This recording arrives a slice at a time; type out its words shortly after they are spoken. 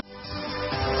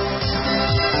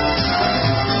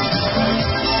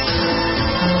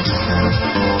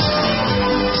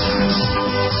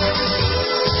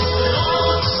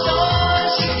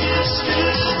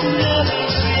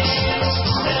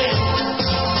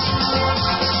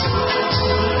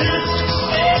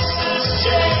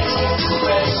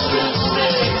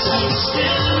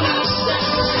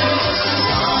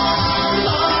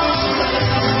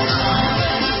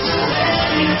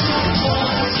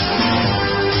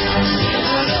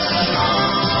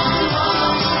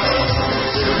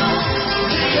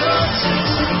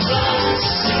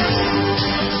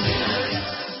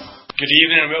Good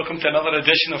evening and welcome to another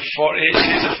edition of 48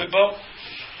 Shades of Football.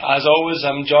 As always,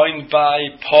 I'm joined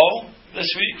by Paul this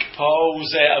week.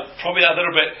 Paul's probably a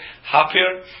little bit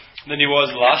happier than he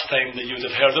was last time that you would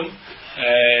have heard him.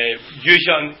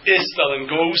 Yu-Hyun is still in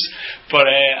goals,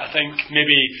 but I think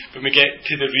maybe when we get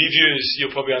to the reviews,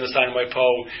 you'll probably understand why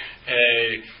Paul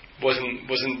wasn't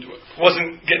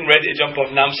getting ready to jump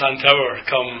off Namsan Tower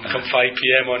come 5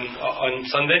 p.m. on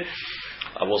Sunday.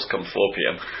 I was come 4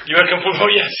 p.m. You were come 4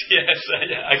 p.m. Yes,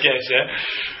 yeah, I guess, yeah.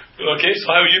 Okay, so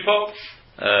how are you, Paul?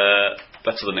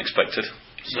 Better than expected.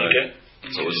 So okay.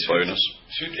 It's always a bonus.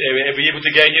 Are we able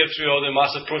to get here through all the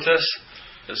massive protests?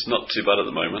 It's not too bad at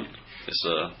the moment. It's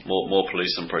more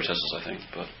police than protesters, I think,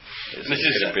 but it's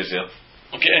getting busier.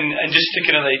 Okay, and just to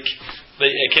kind of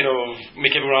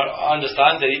make everyone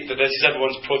understand that this is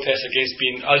everyone's protest against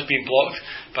us being blocked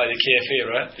by the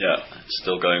KFA, right? Yeah, it's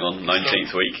still going on.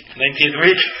 19th week. 19th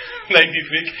week. 19th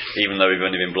week. Even though we've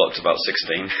only been blocked about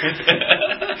 16.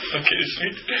 Okay,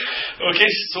 sweet. Okay,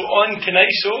 so on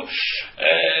tonight's show,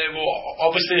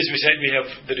 obviously as we said, we have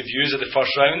the reviews of the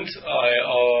first round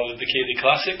of the KD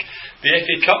Classic. The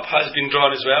FA Cup has been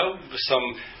drawn as well, with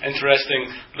some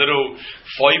interesting little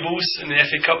foibles in the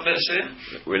FA Cup, let's say.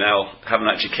 We now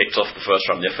haven't actually kicked off the first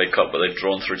round of the FA Cup, but they've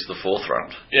drawn through to the fourth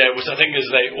round. Yeah, which I think is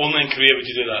like only in Korea would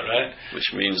you do that, right? Which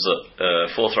means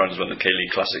that fourth round is when the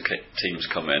K-League Classic teams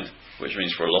come in, which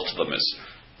means for a lot of them it's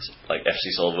like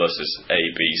FC Seoul versus A,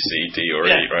 B, C, D or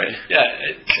E, right? Yeah,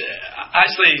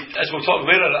 actually, as we'll talk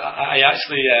later, I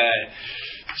actually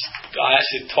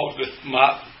talked with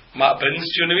Matt Binns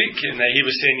during the week, and he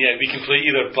was saying, yeah, we can play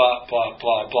either blah, blah,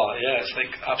 blah, blah. Yeah, it's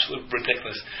like absolutely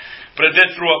ridiculous. But it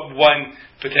did throw up one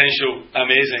potential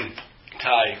amazing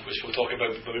tie, which we'll talk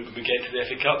about when we get to the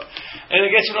FA Cup. And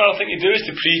I guess what I think to do is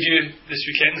to preview this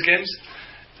weekend's games.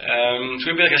 It's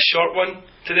going to be like a short one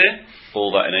today.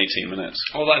 All that in 18 minutes.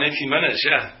 All that in 18 minutes,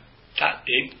 yeah. That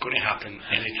ain't going to happen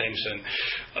anytime soon.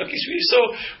 Okay, sweet. So,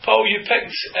 Paul, you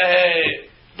picked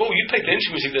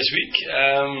entry music this week.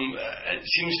 It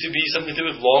seems to be something to do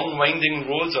with long, winding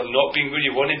roads or not being where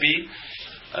you want to be.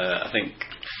 I think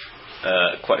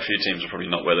quite a few teams are probably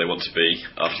not where they want to be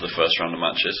after the first round of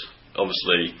matches.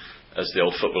 Obviously, as the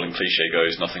old footballing cliche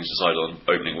goes, nothing's decided on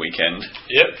opening weekend.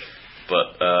 Yep.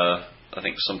 But I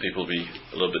think some people will be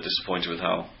a little bit disappointed with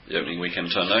how the opening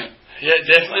weekend turned out. Yeah,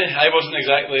 definitely. I wasn't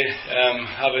exactly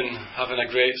having a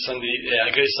great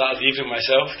Saturday evening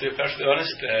myself, to be perfectly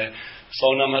honest.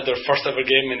 Songnam had their first ever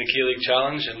game in the K-League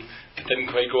Challenge, and it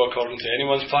didn't quite go according to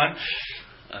anyone's plan.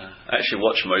 I actually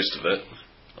watched most of it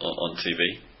on TV.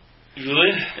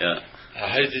 Really? Yeah.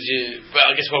 How did you?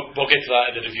 Well, I guess we'll get to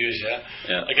that in the reviews.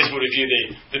 Yeah. I guess we'll review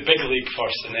the big league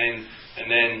first, and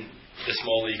then the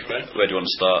small league, right? Where do you want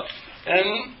to start?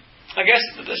 I guess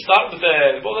to start with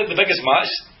the biggest match,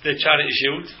 the Charity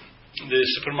Shield, the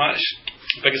super match,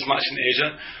 biggest match in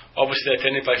Asia. Obviously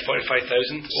attended by 45,000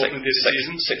 opening day of the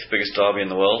season. Sixth biggest derby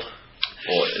in the world?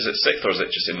 Or is it sixth, or is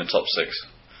it just in the top six?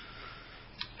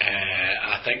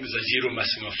 I think there's a zero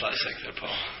missing off that sixth there,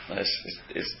 Paul.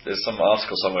 There's some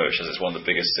article somewhere which says it's one of the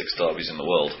biggest six derbies in the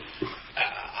world.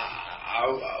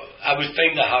 I would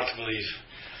find that hard to believe.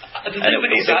 And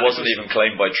it wasn't even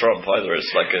claimed by Trump either.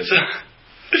 It's like a...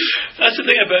 That's the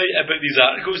thing about these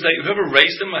articles. Like whoever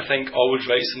writes them, I think always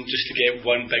writes them just to get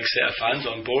one big set of fans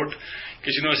on board.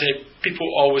 Because people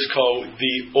always call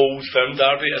the Old Firm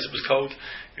derby, as it was called,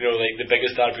 like the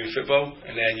biggest derby in football.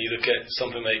 And then you look at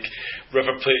something like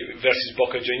River Plate versus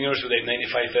Boca Juniors with like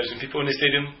 95,000 people in the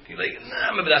stadium. You're like,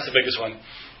 nah, maybe that's the biggest one.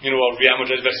 Or Real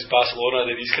Madrid versus Barcelona,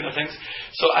 these kind of things.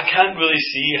 So I can't really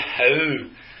see how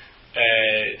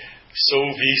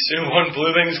Suwon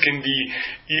Blue Wings can be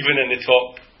even in the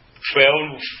top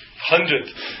 1,200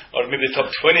 or maybe the top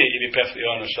 20, to be perfectly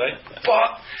honest, right?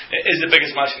 But it is the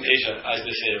biggest match in Asia, as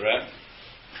they say, right?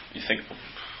 You think?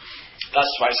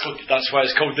 That's why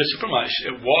it's called the Super Match.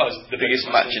 It was the biggest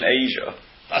match in Asia.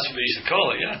 That's what they used to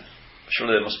call it, yeah.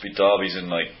 Surely there must be derbies in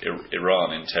like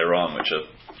Iran, in Tehran, which are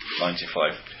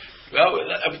 95. Well,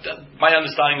 my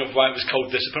understanding of why it was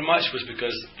called the Super Match was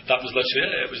because that was literally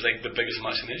it. It was like the biggest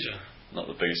match in Asia. Not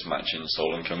the biggest match in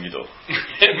Seoul and Gyeonggi-do.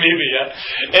 Maybe, yeah.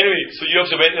 Anyway, so you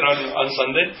also went there on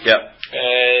Sunday. Yeah.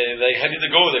 How did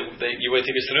it go? You want to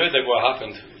take us through it? Like what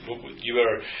happened? You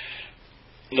were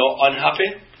not unhappy?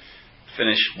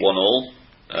 Finished 1-1.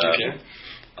 Okay.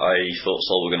 I thought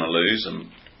Seoul were going to lose,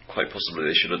 and quite possibly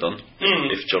they should have done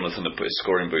if Jonathan had put his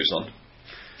scoring boots on.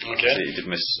 Okay. He did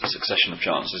miss a succession of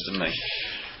chances, didn't he?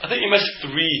 I think he missed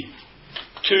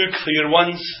two clear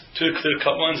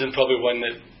cut ones, and probably one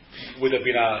that would have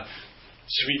been a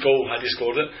sweet goal had he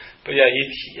scored it. But yeah,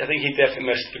 I think he definitely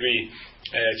missed 3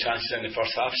 chances in the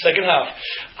first half. Second half,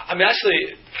 I mean,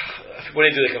 actually, if we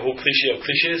want to do like a whole cliche of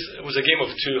cliches, it was a game of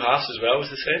 2 halves as well, as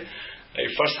they say.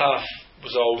 First half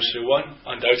was all Suwon,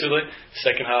 undoubtedly.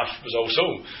 Second half was all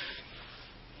Seoul.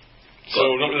 So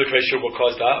not really quite sure what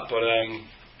caused that,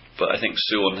 but I think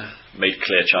Suwon made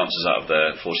clear chances out of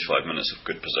their 45 minutes of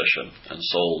good possession, and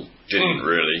Seoul didn't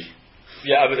really.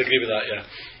 Yeah, I would agree with that. Yeah,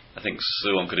 I think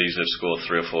Suwon could easily have scored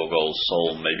 3 or 4 goals.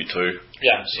 Seoul maybe 2.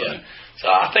 Yeah, so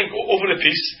I think over the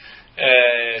piece,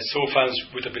 Seoul fans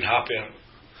would have been happier.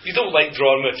 You don't like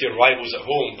drawing with your rivals at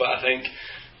home, but I think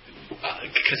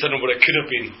considering what it could have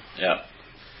been. Yeah,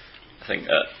 I think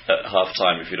at half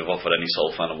time, if you'd have offered any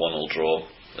Seoul fan a 1-1 draw,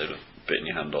 they'd have bitten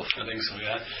your hand off. I think so,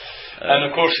 yeah. And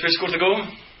of course, who scored the goal?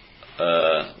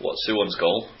 Suwon's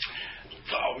goal?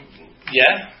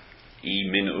 Yeah. Lee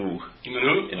Min-woo. In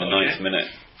the 9th minute.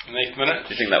 The 9th minute.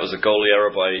 Do you think that was a goalie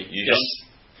error by Yoo Yes.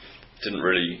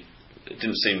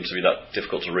 Didn't seem to be that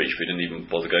difficult to reach, but he didn't even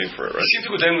bother going for it, right? He seemed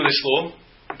to go down really slow,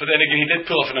 but then again, he did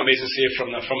pull off an amazing save from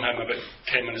him about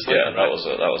 10 minutes later. Yeah, that was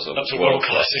a world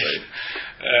class save.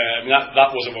 I mean,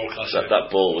 that was a world class save. That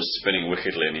ball was spinning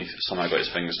wickedly, and he somehow got his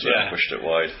fingers to it and pushed it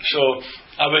wide. So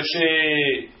I would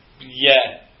say,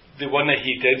 yeah, the one that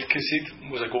he did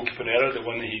concede was a goalkeeping error. The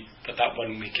one that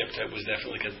one he kept out was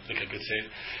definitely like a good save.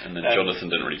 And then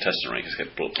Jonathan didn't really test it right, because he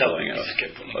kept blowing it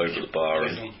over the bar.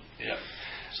 Yeah.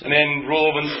 So. And then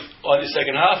roll on the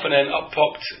second half, and then up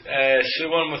popped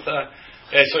Suwon with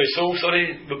Seoul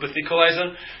with the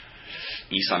equaliser.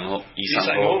 Lee Sang-ho,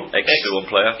 ex-Suwon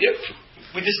player. Yep.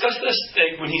 We discussed this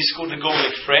when he scored the goal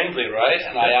at friendly, right?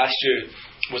 And I asked you,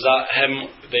 was that him?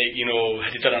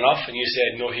 Had he done enough? And you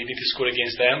said no, he needed to score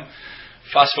against them.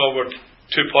 Fast forward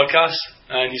 2 podcasts,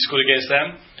 and he scored against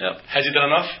them. Yep. Has he done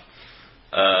enough?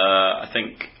 I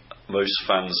think most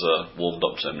fans are warmed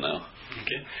up to him now.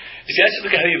 Okay. You see, actually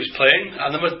look at how he was playing,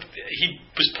 and he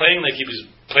was playing like he was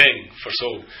playing for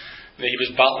Seoul. He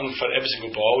was battling for every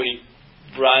single ball. He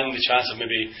ran the chance of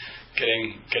maybe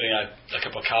getting a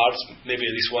couple of cards, maybe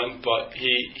at least one, but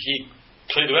he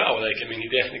played well. He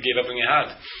definitely gave everything he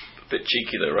had. A bit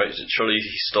cheeky though, right? Surely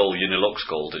he stole Unilok's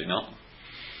goal, did he not?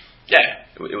 Yeah.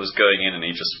 It was going in, and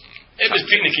he just. It was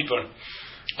beating the keeper.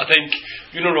 I think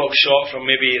Unilok shot from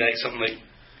maybe something like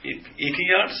 80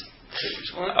 yards.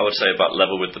 I would say about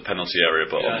level with the penalty area,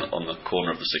 but on the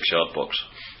corner of the 6-yard box.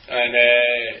 And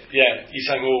Lee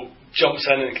Sang-ho jumps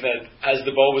in and as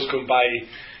the ball was going by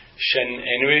Shin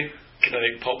anyway,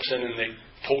 pops in and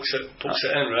pokes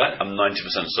it in, right? I'm 90%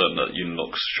 certain that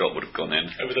Unilok's shot would have gone in.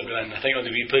 It would have gone in. I think on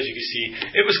the replays you could see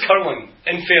it was curling.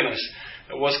 In fairness,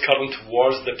 it was curling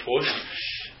towards the post.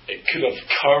 It could have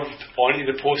curved onto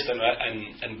the post and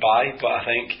by, but I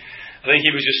think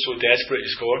he was just so desperate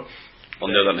to score. On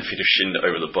the other hand, if he'd have shinned it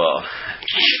over the bar,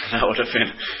 that would have been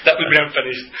him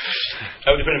finished.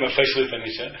 That would have been him officially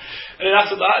finished, yeah. And then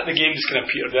after that, the game just kind of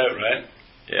petered out, right?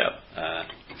 Yeah.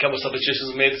 A couple of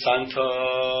substitutions made.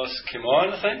 Santos came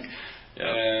on, I think.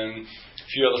 Yeah. A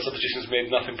few other substitutions made.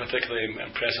 Nothing particularly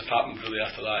impressive happened really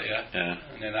after that, yeah.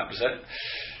 And then that was it.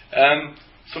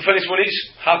 So finished 1-1,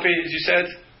 happy as you said.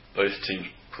 Both teams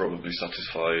probably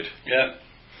satisfied. Yeah.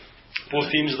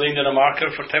 Both teams leaned in a marker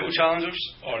for title challengers,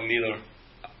 or neither?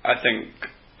 I think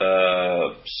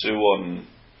Suwon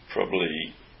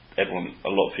probably a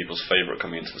lot of people's favourite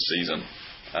coming into the season.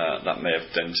 That may have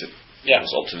dented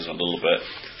people's optimism a little bit.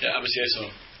 Yeah, I would say so.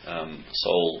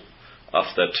 Seoul,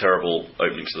 after their terrible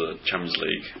opening to the Champions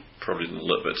League, probably a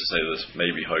little bit to say there's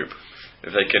maybe hope.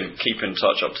 If they can keep in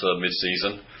touch up to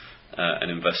mid-season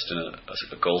and invest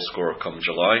in a goal scorer come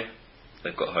July,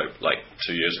 they've got hope. Like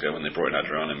 2 years ago when they brought in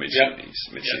Adriano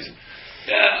mid-season.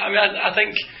 Yeah, I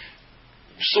think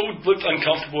Seoul looked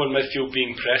uncomfortable in midfield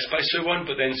being pressed by Suwon,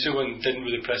 but then Suwon didn't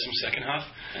really press him second half.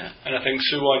 Yeah. And I think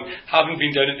Suwon, having been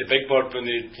down at the Big Bird when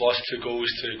they lost 2 goals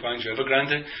to Gwangju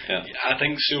Evergrande, I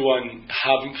think Suwon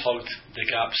haven't plugged the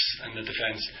gaps in the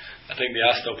defence. I think they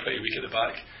are still pretty weak at the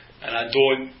back, and I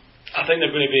think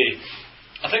they're going to be.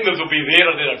 I think they'll be there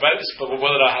or thereabouts, but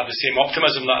whether I have the same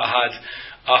optimism that I had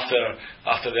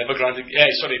after the Evergrande,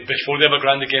 before the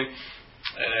Evergrande game,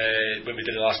 when we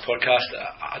did the last podcast,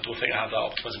 I don't think I have that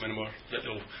optimism anymore that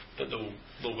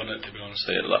they'll win it, to be honest.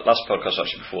 The last podcast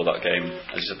actually before that game,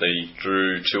 as you said, they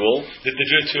drew 2-2. They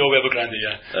drew 2-2 Evergrande,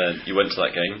 yeah. You went to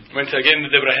that game? Went to a game that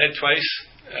they were ahead twice.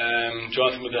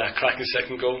 Jonathan with a cracking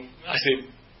second goal. Actually,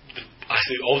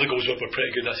 all the goals were pretty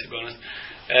good, to be honest.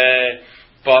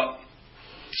 But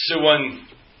Suwon,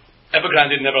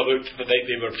 Evergrande never looked like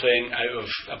they were playing out of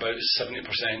about 70%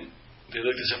 They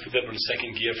looked as if they were in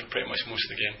second gear for pretty much most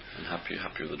of the game. And happy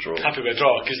with the draw. Happy with a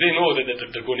draw, because they know that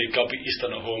they're going to gub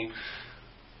Eastern at home.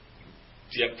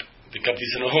 Yep, they gubbed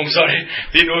Eastern at home, sorry.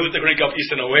 They know that they're going to gub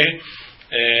Eastern away,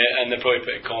 and they're probably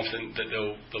pretty confident that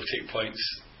they'll take points,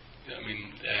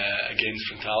 against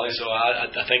Frontale. So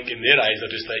I think in their eyes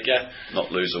they're just like,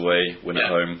 not lose away, win at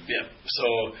home. Yeah,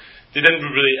 so they didn't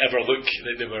really ever look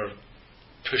like they were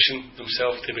pushing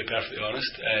themselves, to be perfectly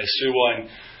honest. Suwon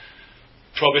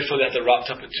probably thought they had it wrapped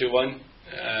up at 2-1.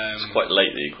 It's quite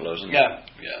late, the equal, isn't it?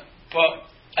 Yeah. But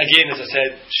again, as I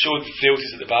said, showed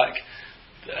frailties at the back.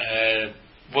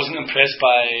 Wasn't impressed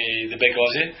by the big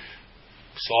Aussie.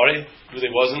 Sorry, really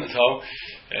wasn't at all.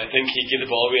 I think he gave the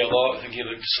ball away a lot. I think he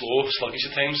looked slow, sluggish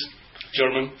at times.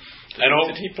 German.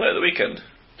 Did he play at the weekend?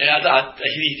 Yeah, I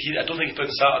don't think he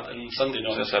played on Saturday and Sunday.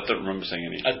 No, I don't remember seeing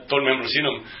any. I don't remember seeing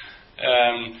him.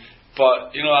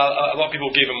 But a lot of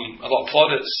people gave him a lot of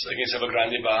plaudits against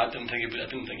Evergrande, but I didn't think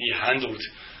he handled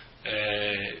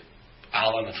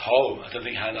Alan at all. I don't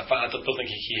think he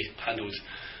handled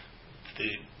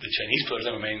the Chinese players.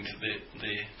 Never mind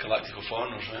the Galactical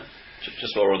foreigners. Right?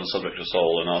 Just while we're on the subject of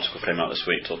Seoul, an article came out this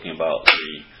week talking about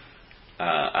the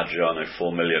Adriano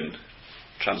 4 million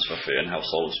transfer fee and how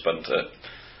Seoul have spent it.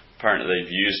 Apparently, they've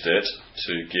used it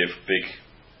to give big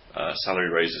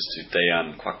salary raises to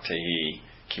Daean, Kwak Tae-hee,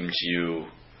 Kim Ji-woo,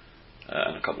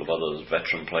 and a couple of other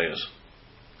veteran players.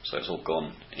 So it's all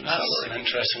gone in That's salary. An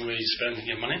interesting way to spend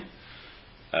your money.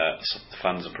 So the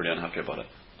fans are pretty unhappy about it.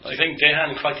 Do you think Daehan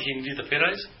and Kwak Tae-hee needed a pay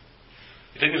rise?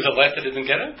 You think there was a left that didn't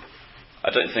get it? I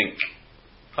don't think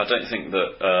that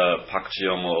Park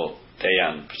Ji-young or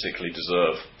Daean particularly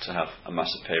deserve to have a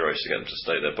massive pay rise to get them to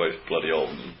stay. They're both bloody old.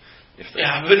 And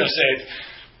I wouldn't have said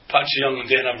Park Ji-young and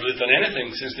Daehan haven't really done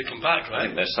anything since they come back, right?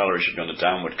 I think their salary should be on a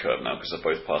downward curve now because they're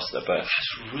both past their best.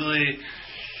 That's really...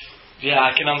 Yeah,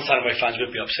 I can understand why fans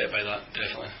would be upset by that,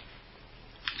 definitely.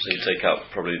 So you take out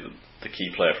probably the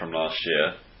key player from last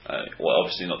year. Well,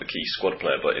 obviously not the key squad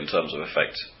player, but in terms of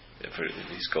effect, if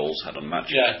these goals had on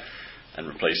match, and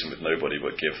replace him with nobody,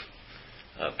 but give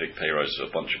big pay rises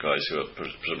to a bunch of guys who are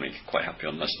presumably quite happy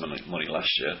on less money last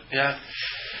year. Yeah.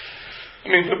 I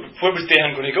mean, where was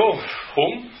Daehan going to go?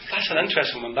 Home? That's an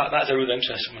interesting one. That's a really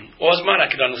interesting one. Osman,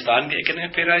 I could understand getting a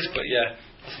pay rise, but yeah,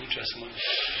 that's an interesting one.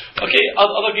 Okay,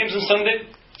 other games on Sunday.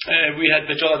 We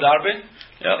had the Jolla Derby.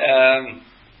 Yep.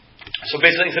 So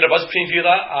basically, instead of us preview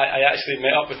that, I actually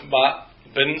met up with Matt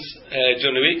Binns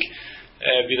during the week.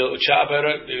 We had a little chat about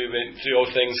it. We went through all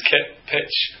things: kit,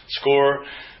 pitch, score,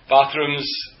 bathrooms,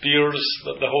 beers,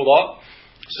 the whole lot.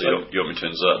 So you want me to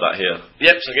insert that here?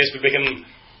 Yep. So I guess we can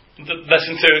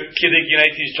listen to Kiddick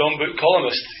United's John Book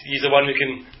columnist. He's the one who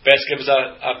can best give us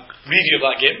a review of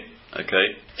that game. Okay.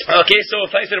 Okay, so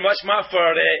thanks very much, Matt, for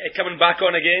coming back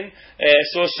on again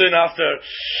so soon after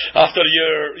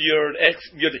your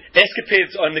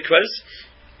escapades on the quiz.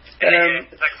 Thanks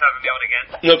for having me on again.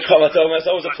 No problem at all, man. It's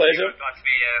always a pleasure. Glad to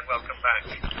be welcome back.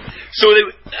 So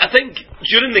I think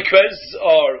during the quiz,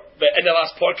 or in the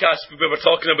last podcast, we were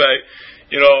talking about,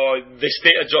 the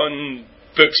state of John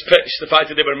Book's pitch, the fact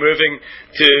that they were moving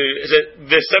to, is it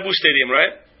the Sybil Stadium,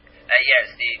 right?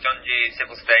 Yes, the Jeonju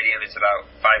Civil Stadium is about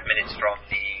 5 minutes from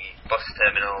the bus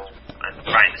terminal and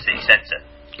right in the city centre.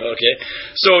 Okay.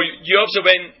 So you also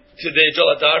went to the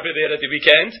Jolla Derby there at the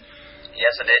weekend?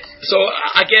 Yes, I did. So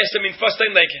I guess, first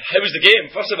thing, how was the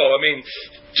game? First of all, 2-1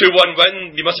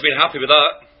 win, you must have been happy with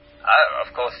that.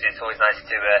 Of course, it's always nice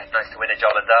to win a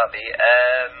Jolla Derby.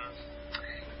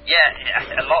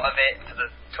 A lot of it, for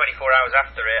the 24 hours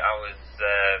after it, I was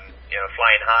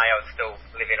flying high. I was still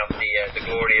living off the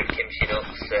glory of Kim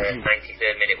Shin-uk's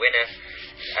 93rd minute winner.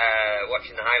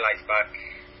 Watching the highlights back,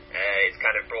 it's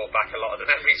kind of brought back a lot of the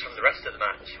memories from the rest of the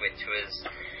match, which was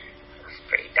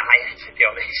pretty dire, to be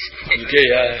honest. Okay,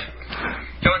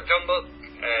 John Book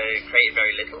created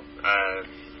very little.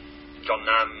 John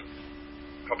Nam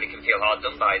probably can feel hard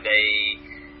done by.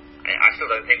 I still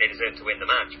don't think they deserve to win the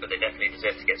match, but they definitely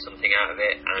deserve to get something out of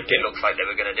it, and it looks like they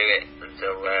were going to do it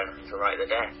until right at the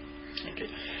death. Okay.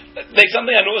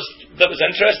 Something I noticed that was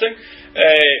interesting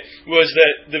was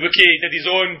that the rookie did his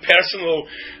own personal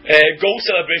goal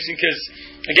celebration, because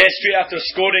I guess straight after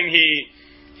scoring he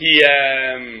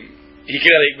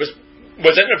kind of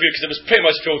was interviewed, because it was pretty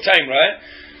much full time, right?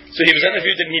 So he was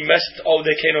interviewed and he missed all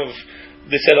the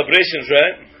celebrations,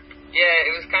 right?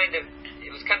 Yeah, it was kind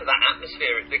of that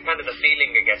atmosphere, the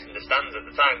feeling, I guess, in the stands at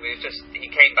the time. He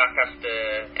came back after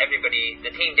everybody,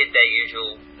 the team did their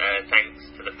usual thanks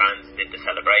to the fans and did the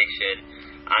celebration,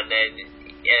 and then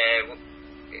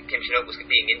Kim Shin-uk was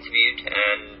being interviewed,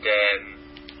 and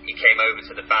he came over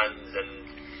to the fans, and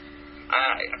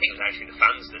I think it was actually the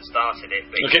fans that started it,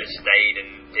 but he just stayed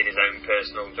and did his own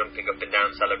personal jumping up and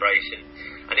down celebration,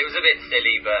 and it was a bit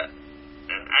silly, but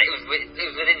it was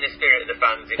within the spirit of the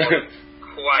fans. It wasn't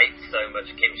quite so much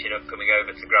Kim Shin-up coming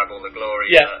over to grab all the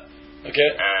glory. But,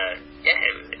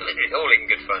 it was all in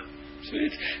good fun.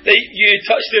 Sweet. You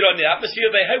touched there on the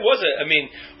atmosphere. How was it? I mean,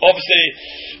 obviously,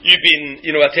 you've been,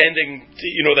 attending,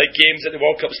 like games at the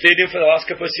World Cup Stadium for the last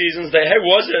couple of seasons. How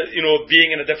was it,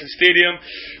 being in a different stadium,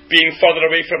 being further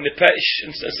away from the pitch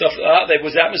and stuff like that?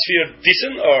 Was the atmosphere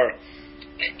decent or?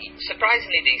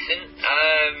 Surprisingly decent.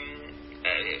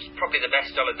 It was probably the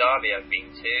best Jolla Derby I've been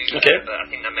to. But I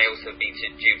think that may also be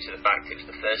due to the fact it was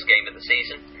the first game of the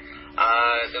season.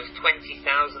 There was 20,000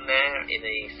 there in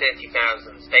a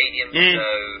 30,000 stadium, so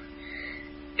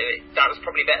that was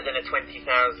probably better than a 20,000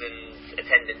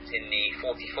 attendance in the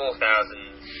 44,000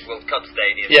 World Cup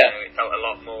stadium. Yeah. So it felt a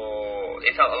lot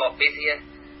busier.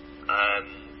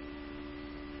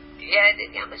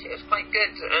 The atmosphere was quite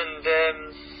good, and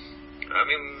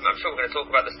I'm sure we're going to talk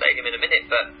about the stadium in a minute,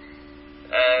 but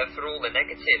for all the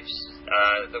negatives,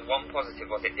 the one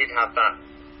positive was it did have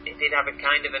a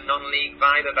kind of a non-league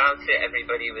vibe about it.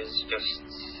 Everybody was just,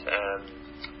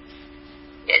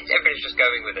 everybody's just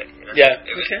going with it. Yeah.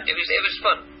 It was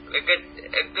fun. A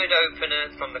good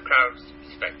opener from the crowd's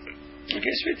perspective.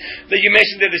 Okay, sweet. Now, you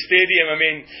mentioned at the stadium. I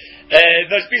mean,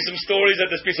 there's been some stories,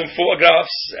 there's been some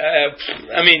photographs.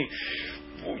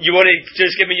 You want to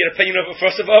just give me your opinion of it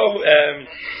first of all?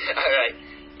 All right.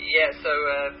 Yeah. So,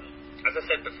 as I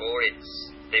said before,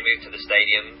 they moved to the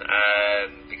stadium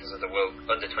because of the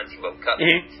Under-20 World Cup.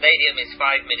 Mm-hmm. Stadium is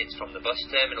 5 minutes from the bus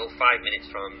terminal, 5 minutes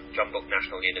from John Buck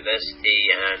National University,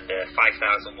 and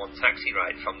 5,001 taxi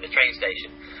ride from the train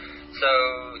station. So,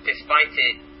 despite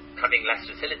it having less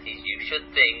facilities, you should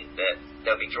think that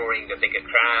they'll be drawing a bigger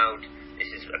crowd.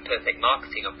 This is a perfect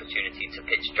marketing opportunity to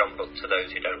pitch John Buck to those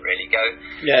who don't really go.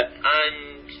 Yeah.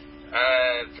 And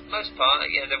for the most part,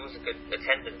 there was a good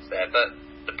attendance there, but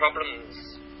the problems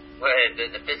where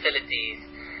the facilities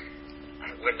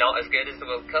were not as good as the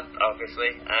World Cup,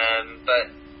 obviously, but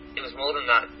it was more than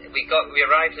that. We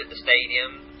arrived at the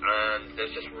stadium, and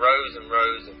there's just rows and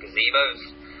rows of gazebos,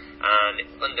 and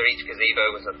under each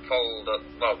gazebo was a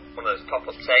one of those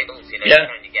pop-up tables, you kind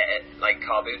of get it like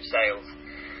car boot sales,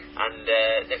 and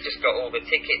they've just got all the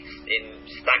tickets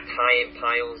stacked high in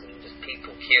piles, and just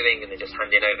people queuing, and they're just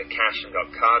handing over cash and got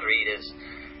card readers,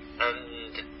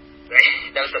 and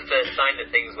that was the first sign that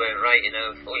things weren't right,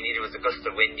 all you needed was a gust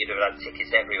of wind, you'd have had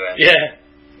tickets everywhere. Yeah.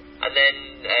 And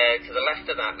then to the left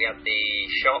of that we had the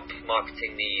shop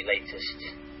marketing the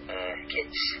latest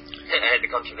kits,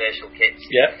 the controversial kits.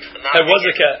 Yeah. And that was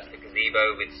the kit? The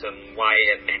gazebo with some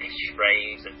wire mesh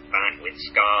frames and back with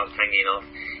scarves hanging off.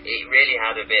 It really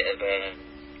had a bit of a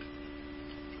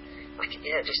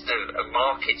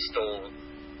market stall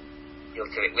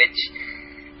feel to it, which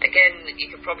again, you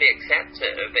could probably accept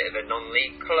a bit of a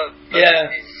non-league club. But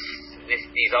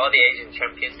these are the Asian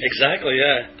champions. Exactly,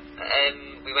 yeah.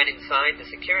 We went inside. The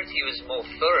security was more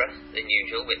thorough than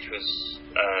usual, which was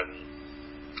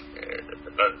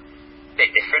a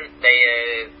bit different.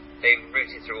 They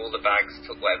routed through all the bags,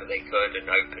 took whatever they could, and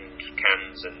opened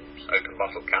cans and opened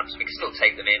bottle caps. We could still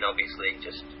take them in, obviously.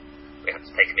 Just we had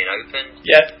to take them in open.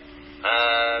 Yeah.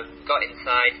 Got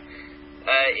inside.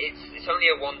 It's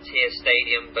only a one-tier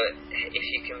stadium, but if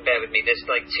you can bear with me, there's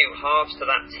like two halves to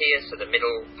that tier. So the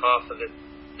middle half of the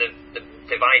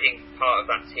dividing part of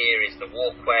that tier is the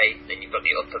walkway. Then you've got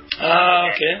the upper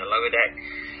deck and the lower deck.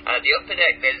 The upper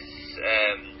deck, there's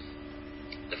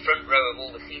the front row of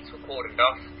all the seats were cordoned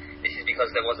off. This is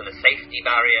because there wasn't a safety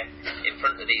barrier in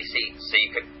front of these seats, so you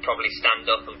could probably stand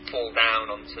up and fall down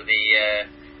onto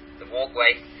the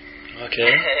walkway. Okay.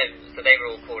 So they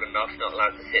were all cordoned off, not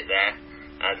allowed to sit there.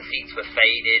 The seats were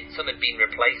faded. Some had been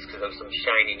replaced because there were some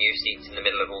shiny new seats in the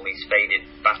middle of all these faded,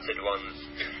 battered ones.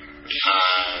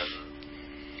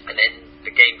 And then the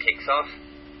game kicks off.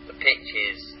 The pitch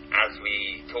is, as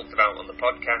we talked about on the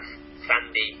podcast,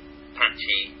 sandy,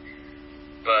 patchy,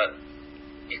 but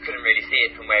you couldn't really see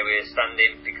it from where we were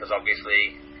standing because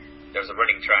obviously there was a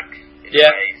running track in the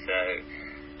way. So,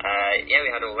 we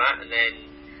had all that, and then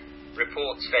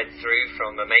reports fed through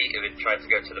from a mate who had tried to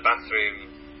go to the bathroom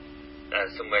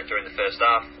somewhere during the first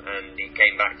half, and he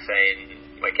came back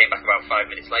about 5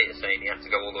 minutes later saying he had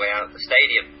to go all the way out of the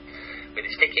stadium with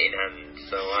his ticket in hand.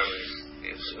 So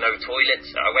it was no toilets.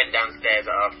 I went downstairs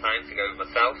at half time to go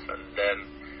myself, and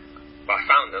I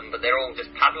found them, but they're all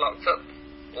just padlocked up.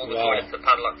 All the toilets are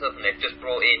padlocked up, and they've just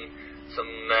brought in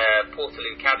some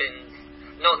Portaloo cabins.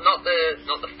 Not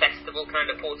the festival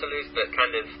kind of Portaloos, but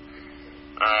kind of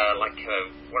like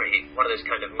one of those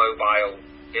kind of mobile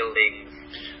buildings.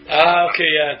 Okay,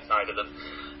 yeah. Side of them.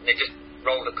 And they just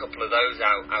rolled a couple of those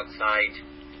outside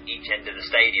each end of the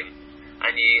stadium,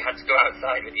 and you had to go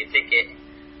outside with your ticket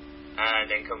and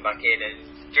then come back in. And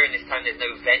during this time, there's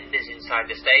no vendors inside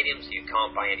the stadium, so you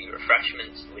can't buy any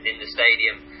refreshments within the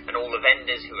stadium. And all the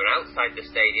vendors who were outside the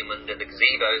stadium under the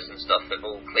gazebos and stuff have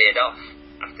all cleared off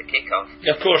after kick-off.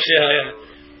 Of course, yeah.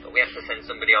 But we had to send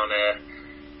somebody on I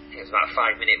think it was about a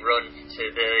 5-minute run to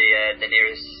the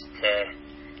nearest.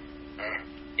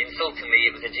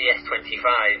 Insultingly, it was a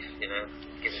GS25,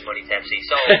 giving money to FC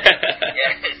Seoul.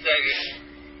 Yeah, so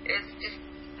it was just,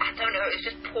 I don't know, it was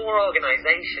just poor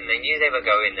organisation. They knew they were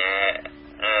going there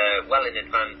well in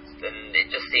advance, and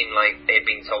it just seemed like they'd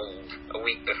been told a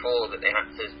week before that they had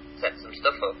to set some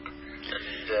stuff up.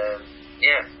 And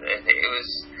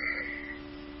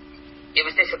it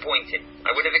was disappointing.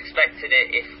 I would have expected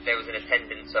it if there was an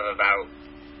attendance of about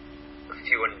a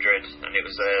few hundred, and it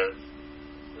was a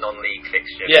non-league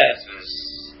fixture. Yeah. This was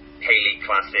K-League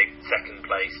Classic, second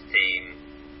place team.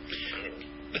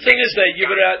 The thing is that you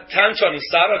were at Tanton on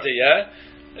Saturday, yeah?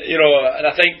 And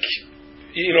I think,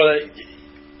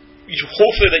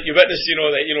 hopefully that you witnessed,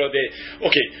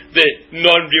 the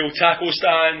non-real taco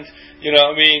stand, you know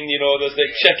what I mean? There's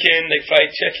like chicken, like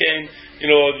fried chicken,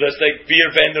 there's like beer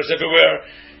vendors everywhere.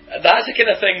 That's the kind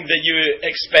of thing that you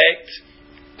expect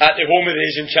at the home of the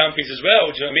Asian champions as well,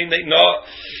 do you know what I mean? Like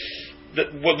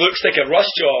what looks like a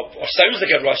rush job, or sounds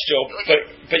like a rush job,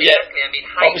 but yet, exactly. I mean,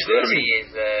 Hype Brewery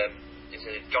is a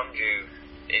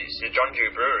Jeonju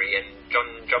brewery, and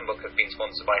John Buck have been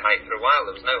sponsored by Hype for a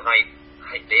while. There was no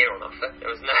Hype beer on offer.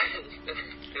 There was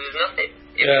nothing.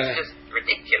 It was just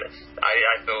ridiculous.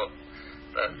 I thought.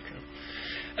 But.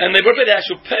 And they were by the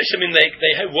actual pitch. I mean,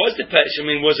 how was the pitch? I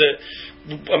mean,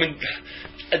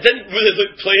 it didn't really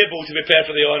look playable, to be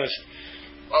perfectly honest.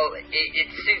 Well, it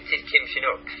suited Kim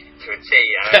Shin-wook to a T.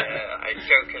 I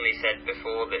jokingly said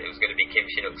before that it was going to be Kim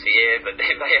Shin-wook's year, but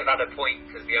they may have had a point,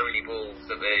 because the only balls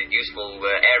that were useful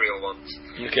were aerial ones,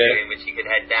 in which he could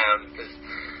head down. Because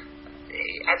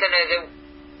I don't know,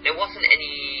 there wasn't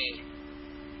any.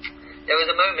 There was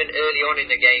a moment early on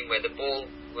in the game where the ball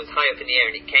was high up in the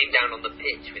air and it came down on the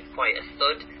pitch with quite a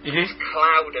thud. This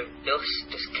cloud of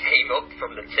dust just came up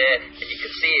from the turf, and you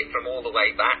could see it from all the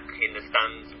way back in the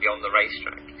stands beyond the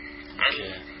racetrack.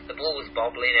 And the ball was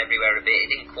bobbling everywhere a bit.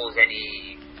 It didn't cause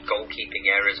any goalkeeping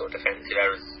errors or defensive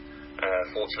errors,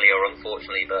 fortunately or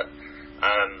unfortunately. But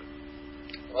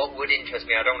what would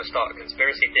interest me, I don't want to start a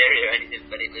conspiracy theory or anything,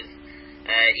 but it was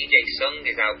EJ Sung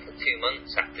is out for 2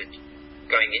 months after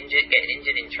getting injured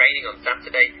in training on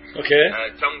Saturday. Okay.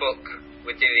 John Buck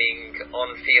were doing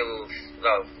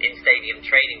in-stadium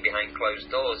training behind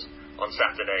closed doors on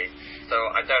Saturday. So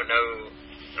I don't know,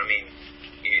 I mean,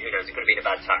 who knows, it could have been a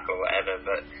bad tackle or whatever,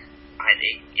 but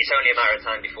it's only a matter of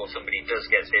time before somebody does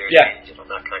get seriously injured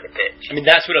on that kind of pitch. I mean,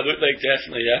 that's what it looked like,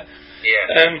 definitely, yeah.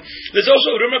 Yeah. There's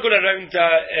also a rumour going around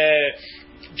that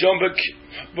John Buck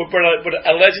were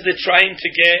allegedly trying to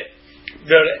get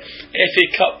their FA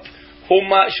Cup home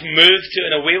match moved to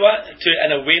an away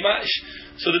match,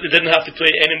 so that they didn't have to play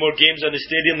any more games on the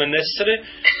stadium than necessary.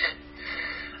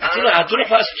 I don't know if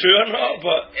that's true or not,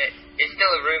 but it's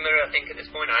still a rumour. I think at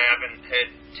this point I haven't heard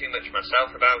too much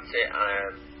myself about it.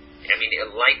 I mean,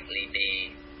 it'll likely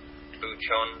be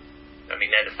Bucheon. I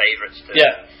mean, they're the favourites to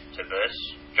verse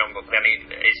John Buck. I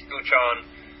mean, it's Bucheon,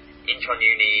 Incheon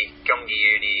Uni, Gyeonggi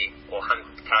Uni, or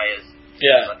Hankook Tires.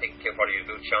 Yeah. I think it'll probably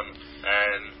be Bucheon.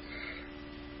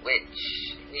 Which,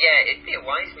 it'd be a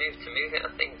wise move to move it,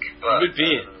 I think. But, it would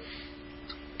be.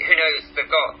 Who knows? They've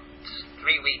got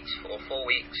 3 weeks or 4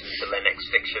 weeks until their next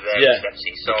fixture there with FC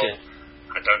Seoul. Okay.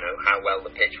 I don't know how well the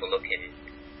pitch will look in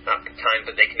that time,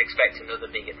 but they can expect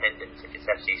another big attendance if it's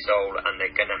FC Seoul, and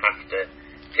they're going to have to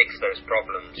fix those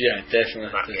problems. Yeah, definitely.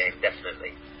 That game,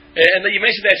 definitely. And you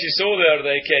mentioned FC Seoul there,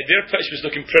 their pitch was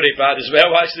looking pretty bad as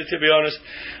well, actually, to be honest.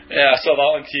 I saw that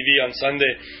on TV on Sunday.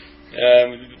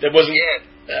 There wasn't. Yeah.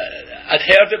 I'd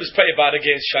heard it was pretty bad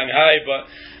against Shanghai, but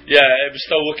it was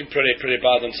still looking pretty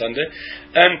bad on Sunday.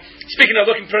 Speaking of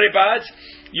looking pretty bad,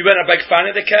 you weren't a big fan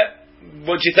of the kit.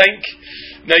 What do you think?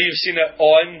 Now you've seen it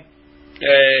on,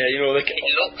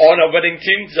 on a winning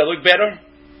team, does it look better?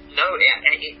 No,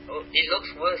 it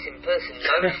looks worse in person.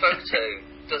 No photo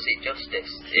does it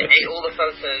justice. All the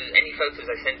photos, any photos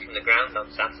I sent from the ground on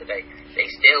Saturday,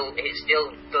 it still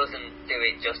doesn't do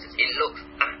it justice. It looks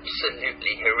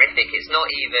absolutely horrific. It's not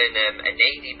even a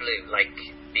navy blue like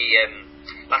the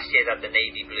last year. They had the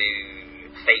navy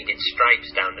blue faded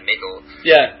stripes down the middle.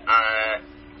 Yeah.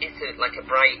 It's like a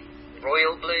bright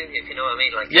royal blue, if you know what I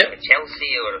mean, like a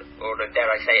Chelsea or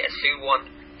dare I say a Suwon.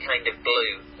 kind of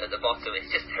blue at the bottom.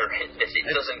 It's just horrendous. It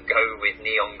doesn't go with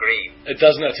neon green. It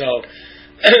doesn't at all.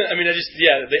 I mean,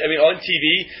 on TV,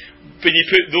 when you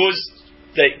put those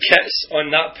kits on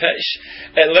that pitch,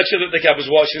 it literally looked like I was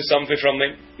watching something from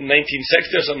 1960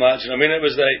 or something like that. You know what I mean? It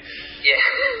was like...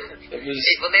 Yeah. It was...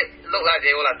 Well, they looked like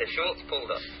they all had their shorts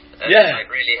pulled up. Yeah. Like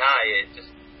really high. It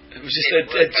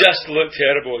just looked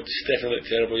terrible. It just definitely looked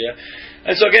terrible, yeah.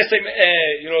 And so I guess,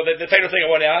 the final thing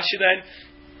I want to ask you then,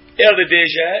 early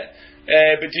days yet,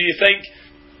 but do you think...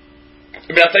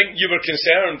 I think you were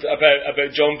concerned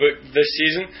about John Book this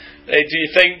season. Do you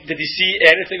think, did you see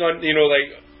anything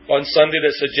on Sunday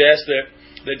that suggests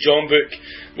that John Book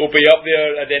will be up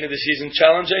there at the end of the season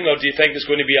challenging, or do you think it's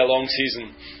going to be a long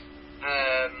season?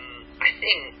 I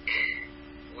think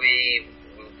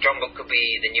John Book could be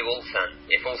the new Ulsan.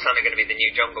 If Ulsan are going to be the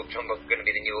new John Book are going to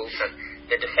be the new Ulsan.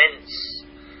 The defence,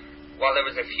 while there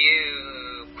was a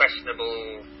few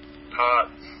questionable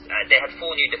parts, they had 4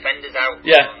 new defenders out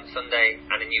on Sunday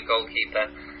and a new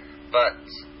goalkeeper, but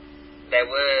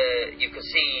you could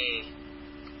see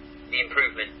the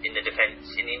improvement in the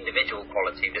defence, in the individual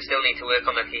quality. They still need to work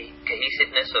on the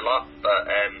cohesiveness a lot,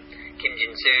 but Kim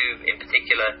Jin-soo in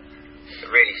particular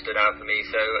really stood out for me.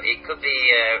 So it could be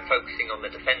focusing on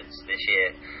the defence this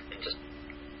year and just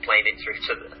playing it through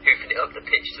hoofing it up the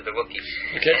pitch to the rookie.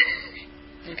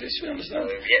 Okay, so we understand.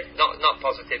 Not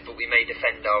positive, but we may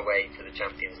defend our way to the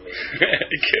Champions League.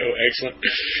 Cool, excellent.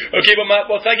 Okay, well, Matt,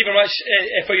 thank you very much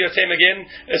for your time again.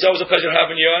 It's always a pleasure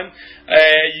having you on,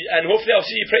 and hopefully I'll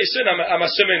see you pretty soon. I'm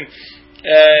assuming.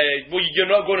 You're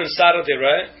not going on Saturday,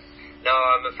 right? No,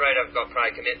 I'm afraid I've got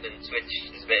prior commitments, which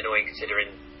is a bit annoying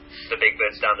considering the Big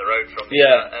Birds down the road from me.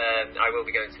 Yeah. But, I will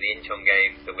be going to the Incheon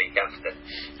game the week after.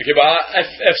 Okay, but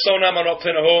if Sonam are not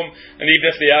playing at home, and even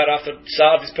if they are after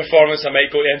Saturday's performance, I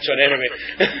might go to Incheon anyway.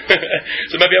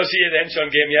 So maybe I'll see you at the Incheon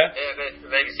game, yeah?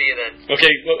 Yeah, maybe see you then.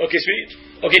 Okay, sweet.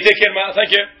 Okay, take care, Matt.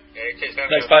 Thank you. Cheers,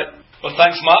 thanks, bye. Well,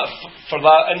 thanks, Matt, for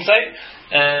that insight.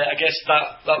 I guess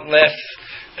that left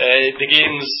the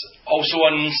games. Also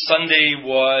on Sunday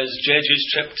was Jeju's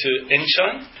trip to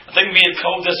Incheon. I think we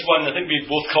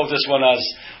both called this one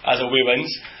as away wins.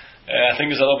 I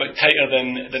think it was a little bit tighter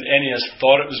than any of us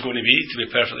thought it was going to be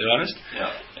perfectly honest.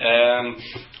 Yeah.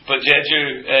 But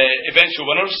Jeju, eventual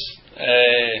winners,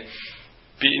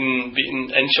 beating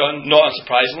Incheon, not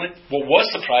unsurprisingly. What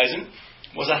was surprising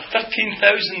was a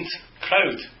 13,000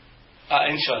 crowd at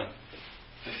Incheon.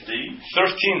 13.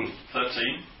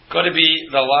 Got to be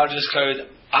the largest crowd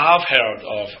I've heard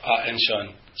of at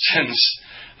Incheon since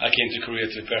I came to Korea,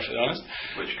 to be perfectly honest.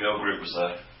 Which girl group was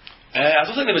there? I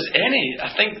don't think there was any.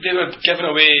 I think they were giving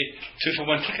away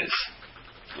 2-for-1 tickets.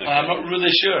 Okay. I'm not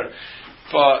really sure.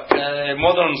 But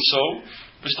Modern Soul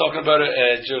was talking about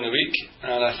it during the week,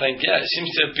 and I think, it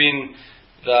seems to have been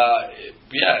that,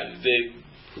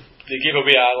 they gave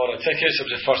away a lot of tickets. It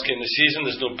was the first game of the season.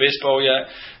 There's no baseball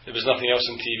yet. There was nothing else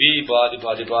on TV, blah,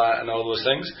 blah, blah, blah, and all those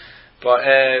things. But,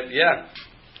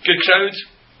 good crowd.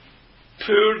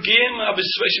 Poor game. I was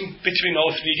switching between all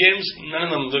 3 games. None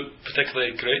of them looked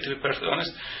particularly great, to be perfectly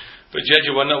honest. But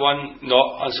Jeju won that one,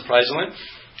 not unsurprisingly.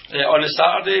 On the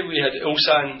Saturday, we had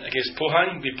Ulsan against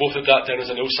Pohang. We both had that down as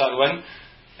an Ulsan win.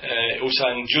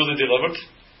 Ulsan duly delivered.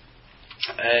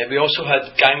 We also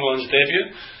had Gangwon's debut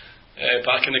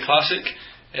back in the Classic.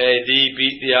 They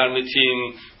beat the Army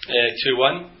team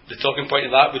 2-1. The talking point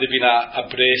of that would have been a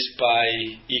brace by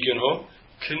Lee Gyun-ho.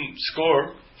 Couldn't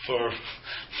score for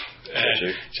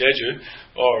Jeju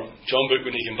or John Book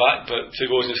when he came back, but 2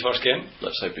 goals in his first game.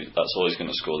 Let's hope that's all he's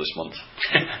going to score this month.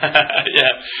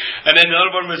 Yeah, and then the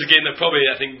other one was a game that probably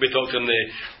I think we talked on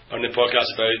the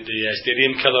podcast about the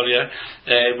stadium killer,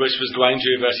 which was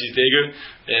Gwangju versus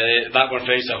Daegu. That one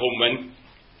finished a home win,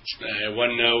 1-0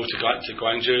 to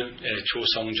Gwangju. Cho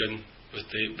Sung-jun with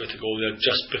the goal there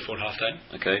just before half time.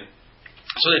 Okay.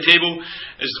 So the table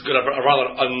has got a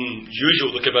rather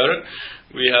unusual look about it.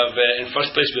 We have in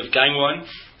first place we have Gangwon,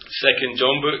 second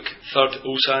Jeonbuk, third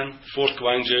Ulsan, fourth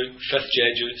Gwangju, fifth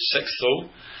Jeju, sixth Seoul,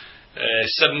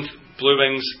 seventh Blue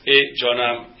Wings, 8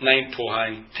 Jeonnam, 9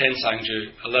 Pohang, 10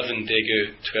 Sangju, 11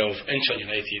 Daegu, 12 Incheon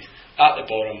United at the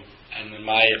bottom, and in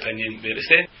my opinion there to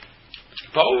stay.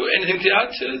 Paul, anything to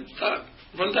add to that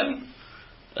rundown?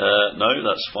 No,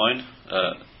 that's fine.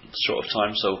 Short of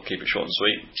time, so keep it short and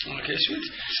sweet. Okay, sweet.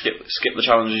 Skip the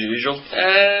challenge as usual.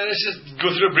 Let's just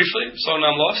go through it briefly.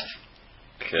 Sonam lost.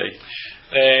 Okay.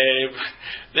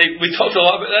 We talked a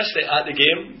lot about this at the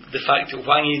game. The fact that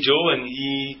Hwang Hee-jo and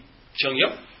Lee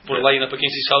Chung-yup were lining up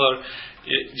against each other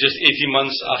just 18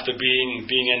 months after being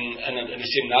in the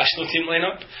same national team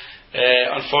lineup.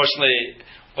 Unfortunately,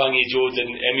 Hwang Hee-jo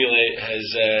didn't emulate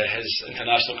his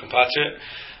international compatriot.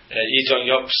 Lee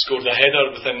Jung-yup scored a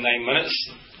header within 9 minutes.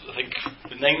 I think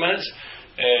 9 minutes.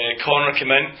 Corner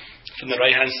came in from the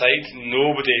right hand side.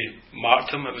 Nobody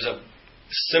marked him. It was a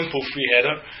simple free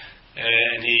header,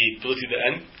 and he booted it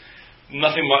in.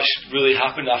 Nothing much really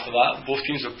happened after that. Both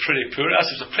teams were pretty poor. It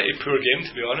was a pretty poor game,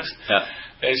 to be honest. Yeah.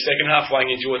 In the second half, Wang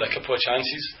Yizhou had a couple of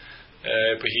chances,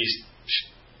 but he's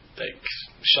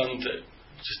shunned it.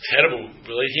 Just terrible,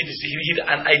 really. He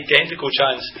had an identical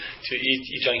chance to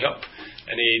Lee Jung-yup,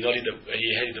 and he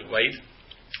headed it wide.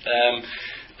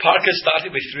 Parker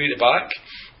started with 3 at the back,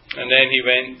 and then he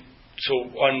went. So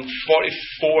on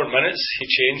 44 minutes, he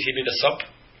changed. He made a sub,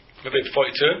 maybe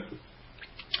 42,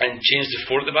 and changed to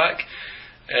 4 at the back.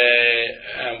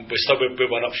 We still with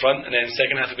 1 up front, and then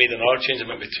second half he made another change and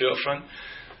went with 2 up front.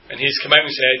 And he's come out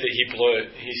and said that he blew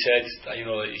it. He said that, he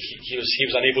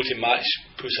was unable to match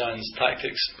Busan's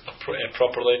tactics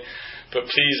properly. But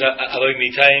please allow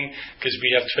me time, because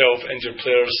we have 12 injured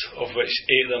players, of which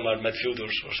 8 of them are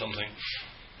midfielders or something.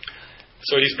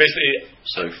 So he's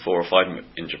basically 4 or 5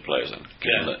 injured players then.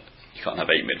 Given that you can't have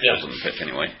 8 midfielders on the pitch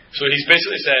anyway. So he's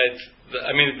basically said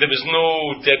that, there was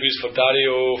no debuts for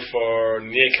Dario, for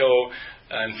Nieko,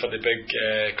 and for the big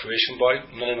Croatian boy.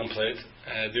 None of them played.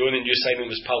 The only new signing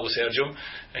was Paulo Sergio,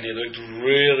 and he looked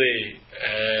really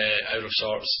out of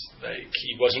sorts. Like,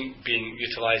 he wasn't being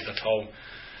utilised at all.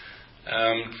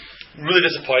 Really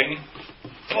disappointing.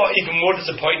 But even more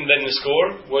disappointing than the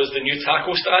score was the new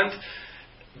taco stand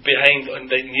behind,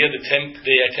 near the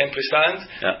temporary stand,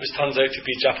 which turns out to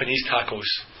be Japanese tacos,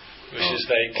 which is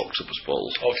like octopus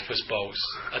balls. Octopus balls.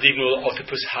 I didn't know that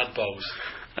octopus had balls.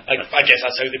 I guess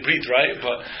that's how they breed, right?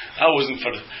 But I wasn't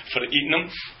for eating them.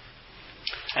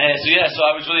 So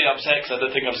I was really upset because I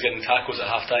didn't think I was getting tacos at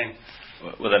half time.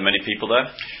 Were there many people there?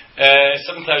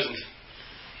 7,000.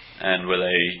 And were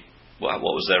they? What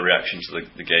was their reaction to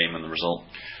the game and the result?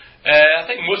 I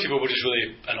think most people were just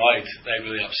really annoyed. They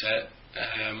were really upset.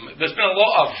 There's been a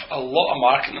lot of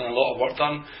marketing and a lot of work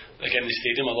done, like in the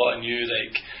stadium. A lot of new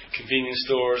convenience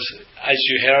stores. As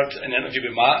you heard in the interview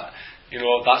with Matt,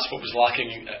 that's what was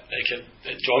lacking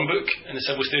at John Book in the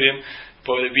Civil Stadium.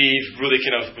 But we've really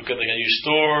we've got a new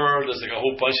store. There's a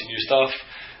whole bunch of new stuff.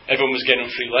 Everyone was getting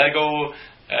free Lego,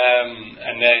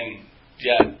 and then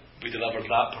we delivered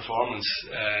that performance,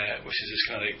 which is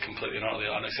just completely and utterly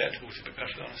unacceptable, to be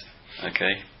perfectly honest.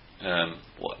 Okay.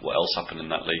 What else happened in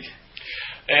that league?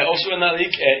 Also in that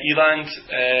league, Eland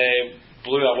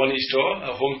blew a 1-each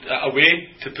draw away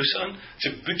to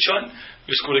Bucheon,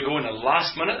 who scored a goal in the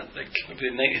last minute, maybe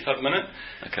the 93rd minute.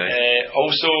 Okay.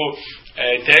 Also,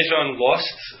 Daejeon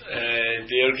lost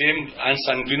their game.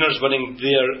 Ansan Greeners winning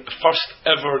their first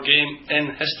ever game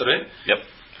in history. Yep.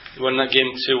 They won that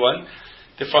game 2-1.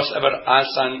 The first ever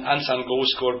Ansan goal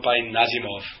scored by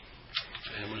Nazimov.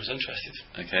 For anyone who's interested.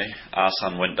 Okay.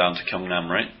 Asan went down to Gyeongnam,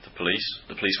 right? The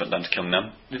police went down to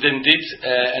Gyeongnam. They did indeed,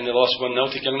 and they lost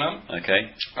 1-0 to Gyeongnam.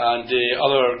 Okay. And the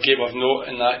other game of note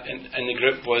in the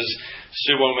group was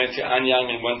Suwon went to Anyang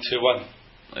and won 2-1.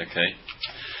 Okay.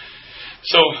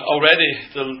 So already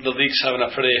the league's having a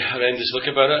pretty horrendous look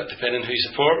about it, depending on who you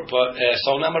support. But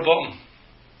Songnam are bottom.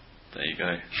 There you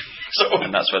go. So,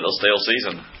 and that's where they'll stay all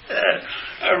season.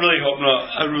 I really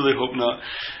hope not.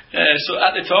 So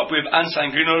at the top we have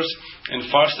Ansan Greeners in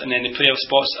first, and then the playoff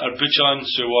spots are Bucheon,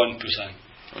 Suwon, Busan.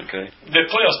 Okay. The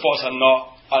playoff spots are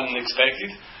not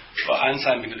unexpected, but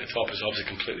Ansan being at the top is obviously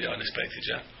completely unexpected,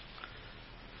 yeah.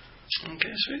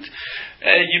 Okay, sweet.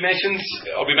 We mentioned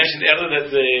earlier that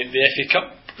the FA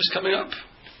Cup was coming up.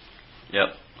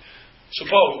 Yep. So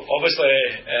Paul, obviously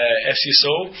FC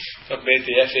Seoul have made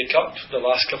the FA Cup the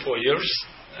last couple of years.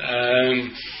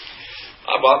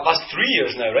 Last 3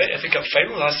 years now, right? FA Cup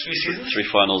final, last 3 seasons? 3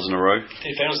 finals in a row. 3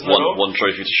 finals in a row. One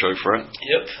trophy to show for it.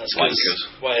 Yep, that's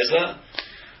good. Why is that?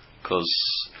 Because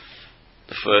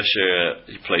the first year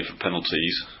he played for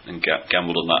penalties and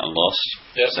gambled on that and lost.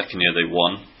 Yep. Second year they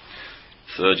won.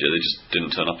 Third year they just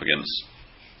didn't turn up against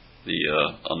the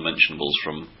unmentionables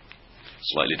from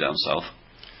slightly down south.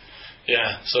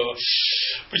 Yeah, so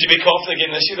would you be confident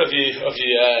again this year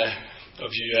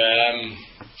of you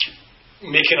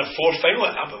making a 4th final?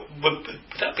 Would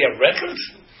that be a record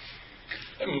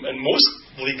in most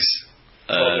leagues?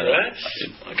 Probably, right?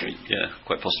 Okay, yeah,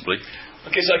 quite possibly.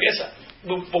 Okay, so I guess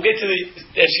we'll get to the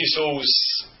FC Seoul's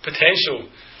potential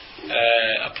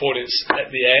opponents at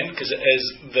the end, because it is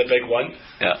the big one.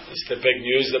 Yeah. It's the big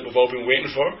news that we've all been waiting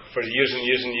for years and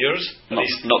years and years.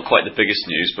 Not quite the biggest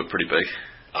news, but pretty big.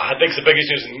 I think it's the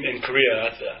biggest news in Korea.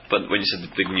 But when you said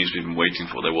the big news we've been waiting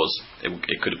for,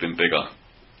 it could have been bigger.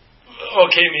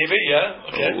 Okay, maybe, yeah.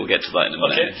 Okay. We'll get to that in a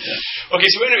minute. Okay. Yeah. Okay,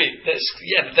 so anyway, let's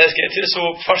get to it. So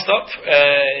first up,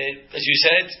 as you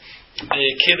said, the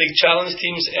K-League Challenge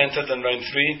teams entered in round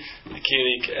 3. The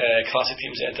K-League Classic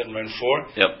teams entered in round 4.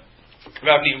 Yep. We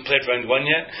haven't even played round 1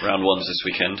 yet. Round 1's this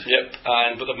weekend. Yep.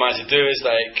 And what they've managed to do is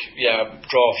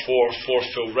draw four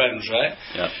full rounds, right?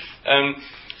 Yeah.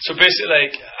 So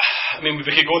basically, we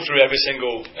could go through every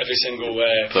single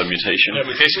permutation,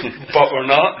 but we're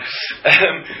not.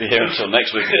 We'll be here until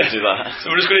next week to do that. So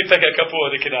we're just going to pick a couple of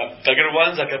the kind of bigger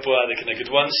ones, a couple of the kind of good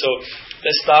ones. So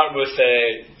let's start with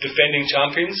defending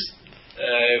champions.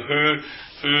 Who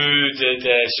did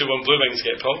Suwon Blue Wings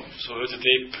get, Paul? So who did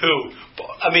they pull?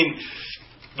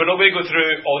 We're not going to go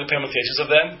through all the permutations of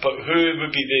them, but who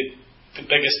would be the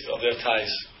biggest of their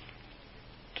ties?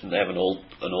 Didn't they have an old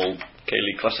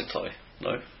K-League Classic tie?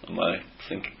 No? Am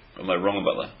I wrong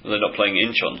about that? Are they not playing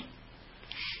Incheon?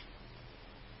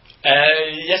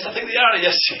 Yes, I think they are.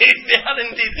 Yes, they are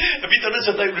indeed. Have you done this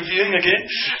without reviewing again?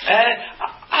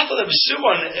 I thought it was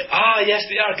Suwon. Yes,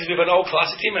 they are, because we have an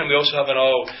all-classic team and we also have an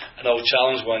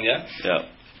all-challenge one, yeah? Yeah.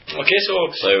 Okay, so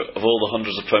of all the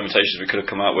hundreds of permutations we could have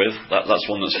come out with, that's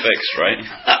one that's fixed, right?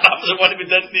 That was the one we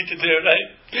didn't need to do, right?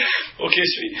 Okay,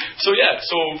 sweet. So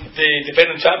the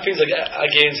defending champions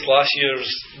against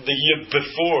the year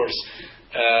before's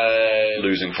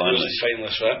losing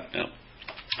finalists, right?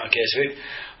 Yeah. Okay, sweet.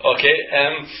 Okay,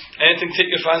 anything take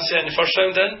your fancy in the first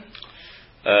round then?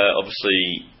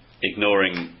 Obviously,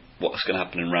 ignoring what's going to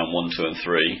happen in round 1, 2 and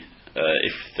 3,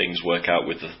 if things work out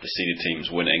with the seeded teams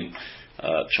winning,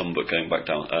 Jeonbuk going back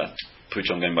down,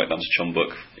 Pucheon going back down to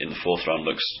Jeonbuk in the 4th round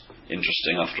looks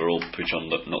interesting. After all, Pucheon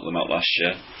knocked them out last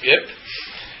year.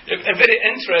 Yep. And very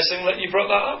interesting that you brought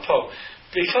that up, Paul,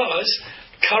 because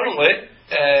currently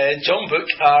Jeonbuk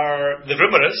the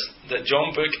rumour is that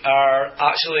Jeonbuk are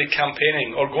actually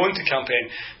campaigning or going to campaign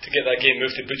to get that game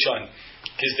moved to Bucheon,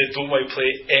 because they don't want to play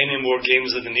any more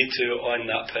games than they need to on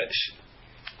that pitch.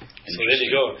 So there you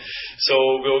go. So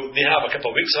they have a couple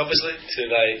of weeks, obviously, to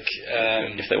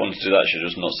if they wanted to do that, should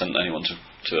have just not sent anyone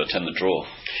to attend the draw.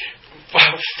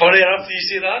 Funny enough, do you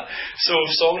see that? So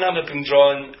Songnam have been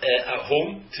drawn at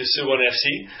home to Suwon FC.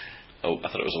 Oh, I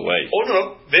thought it was away. Oh no,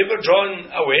 they were drawn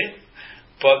away,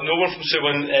 but no one from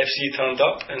Suwon FC turned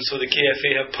up, and so the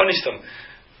KFA have punished them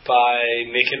by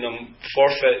making them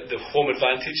forfeit the home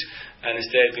advantage and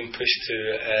instead being pushed to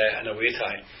an away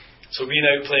tie. So we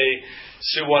now play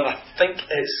Suwon, I think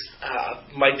it's,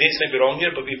 my dates may be wrong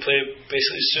here, but we play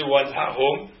basically Suwon at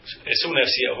home, Suwon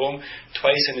FC at home,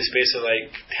 twice in the space of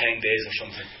 10 days or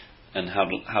something. And how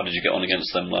did you get on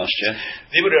against them last year?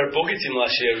 They were our bogey team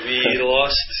last year. We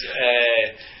lost,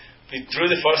 we drew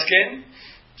the first game,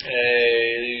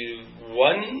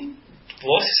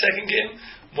 lost the second game,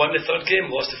 won the third game,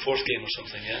 lost the fourth game or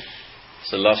something, yeah.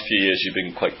 So the last few years you've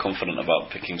been quite confident about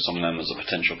picking Songnam as a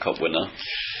potential cup winner.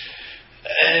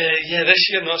 This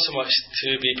year not so much,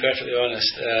 to be perfectly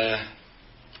honest.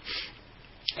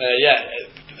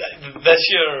 This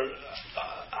year,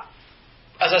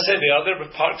 as I said, the other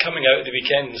part coming out at the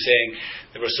weekend and saying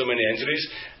there were so many injuries,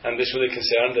 and was really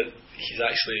concerned that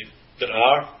there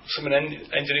are so many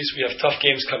injuries. We have tough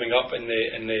games coming up in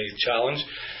the challenge,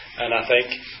 and I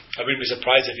think I wouldn't be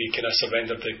surprised if he kind of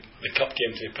surrendered the cup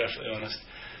game, to be perfectly honest.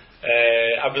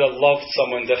 I would have loved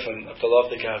someone different. I would have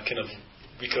loved a kind of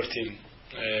weaker team,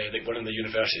 like one of the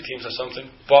university teams or something.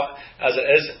 But as it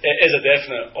is a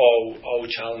definite all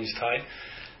challenge tie,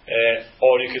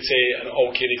 or you could say an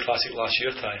all K-League Classic last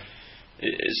year tie.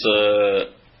 It's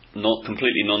a not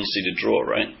completely non-seeded draw,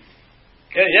 right?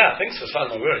 Yeah, I think so, as far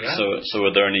as I'm aware. Yeah. So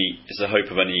is there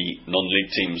hope of any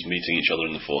non-league teams meeting each other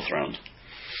in the 4th round?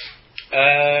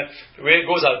 The way it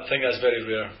goes, I think that's very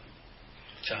rare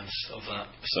chance of that.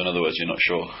 So in other words, you're not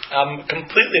sure? I'm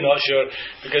completely not sure,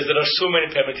 because there are so many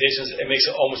permutations, it makes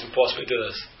it almost impossible to do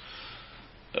this.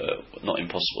 Not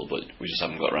impossible, but we just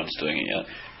haven't got around to doing it yet.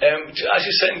 As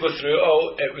you sit and go through it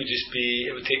all, it would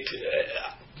take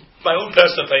my own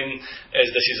personal opinion is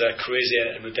this is a crazy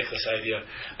and ridiculous idea.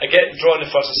 I get drawing the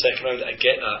first and second round, I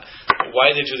get that, but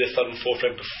why they drew the 3rd and 4th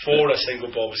round before a single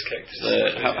ball was kicked?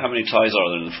 How many ties are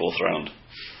there in the 4th round?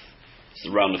 It's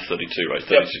a round of 32, right?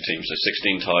 32 teams, so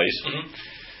 16 ties.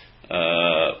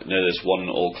 Mm-hmm. There's one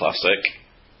all-classic,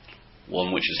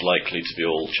 one which is likely to be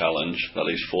all-challenge. That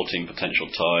leaves 14 potential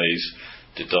ties.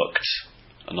 Deduct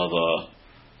another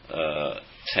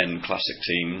 10 classic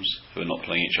teams who are not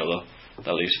playing each other.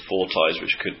 That leaves 4 ties,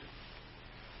 which could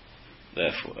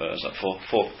therefore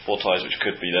four ties, which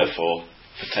could be therefore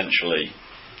potentially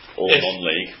all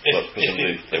non-league. But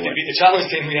presumably they won't. Beat the challenge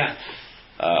team, yeah.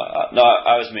 No,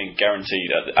 I was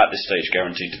guaranteed at this stage,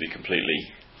 guaranteed to be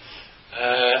completely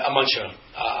I'm unsure.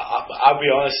 I'll be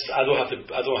honest. I don't have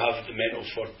the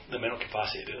mental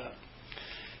capacity to do that.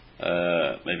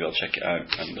 Maybe I'll check it out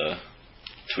and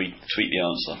tweet the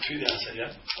answer. Tweet the answer,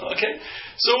 yeah. Okay.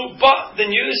 So, but the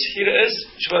news here it is.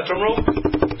 Should we have a drum roll?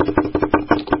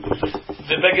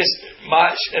 The biggest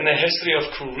match in the history of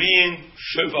Korean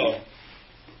football.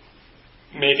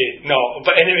 Maybe no,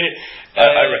 but anyway.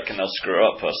 I reckon they'll screw it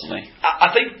up personally.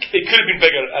 I think it could have been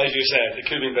bigger, as you said. It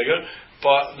could have been bigger.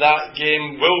 But that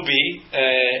game will be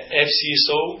FC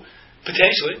Seoul,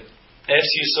 potentially,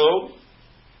 FC Seoul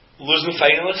losing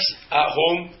finalists at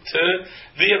home to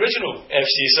the original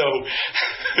FC Seoul.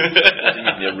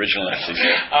 The original FC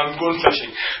Seoul. I'm going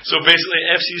fishing. So basically,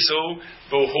 FC Seoul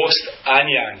will host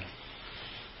Anyang,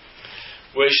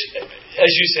 which,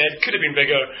 as you said, could have been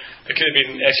bigger. It could have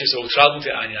been FC Seoul travelling to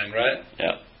Anyang, right?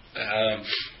 Yeah.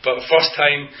 But the first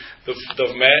time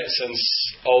they've met since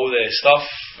all the stuff,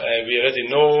 we already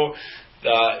know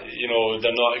that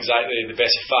they're not exactly the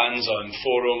best fans on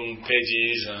forum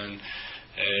pages, and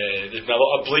there's been a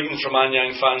lot of bleating from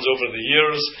Anyang fans over the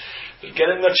years. They're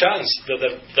getting their chance.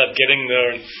 They're getting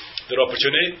their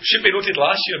opportunity. Should be noted,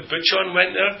 last year Bucheon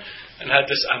went there and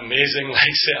had this amazing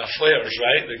set of players,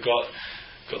 right? They got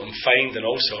them fined and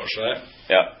all sorts, right?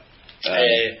 Yeah.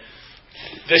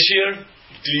 This year,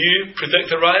 do you predict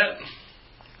a riot?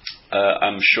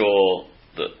 I'm sure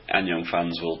that Anyang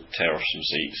fans will tear off some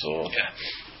seats or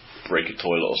break a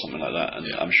toilet or something like that,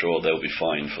 and I'm sure they'll be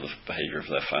fined for the behaviour of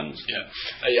their fans. Yeah,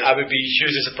 I would be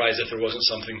hugely surprised if there wasn't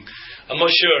something. I'm not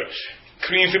sure.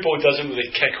 Korean football doesn't really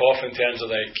kick off in terms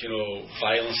of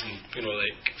violence and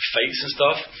fights and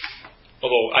stuff.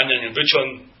 Although Anyang and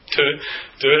Bucheon do.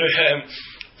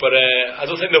 But I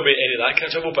don't think there'll be any of that kind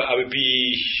of trouble. But I would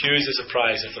be hugely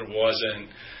surprised if there wasn't.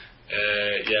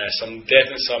 Some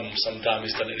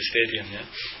damage done at the stadium.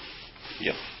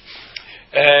 Yeah.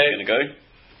 Gonna go?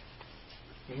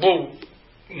 Well,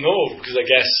 no, because I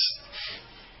guess.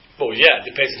 Well, yeah, it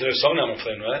depends on who Songnam are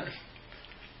playing, right?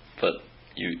 But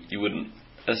you wouldn't,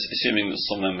 assuming that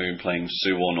Songnam have been playing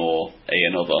Suwon or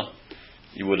another,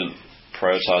 you wouldn't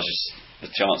prioritise the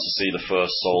chance to see the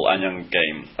first Seoul Anyang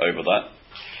game over that.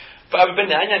 But I would have been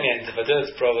to Anyang end if I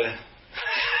did, probably.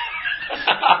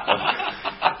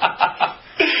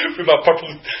 With my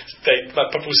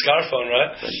purple scarf on,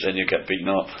 right? Then you get beaten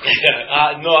up.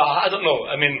 No, I don't know.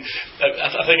 I mean,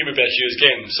 I think it would be a huge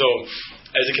game. So,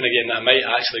 as a kind of game that I might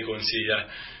actually go and see.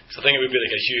 So I think it would be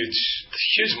like a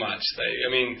huge match. I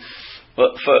mean,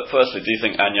 but firstly, do you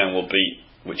think Anyang will beat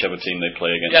whichever team they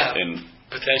play against?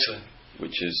 Potentially.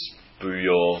 Which is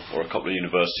Buyo or a couple of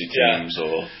university teams,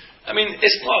 or. I mean,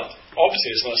 it's not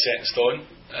set in stone,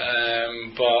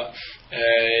 but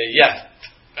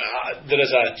there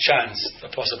is a chance, a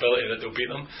possibility that they'll beat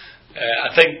them.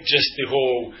 I think just the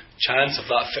whole chance of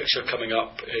that fixture coming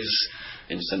up is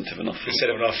incentive enough for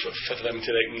them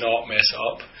to not mess it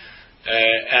up,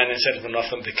 and incentive enough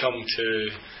for them to come to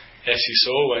FC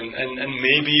Seoul and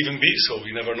maybe even beat Seoul.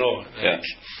 You never know.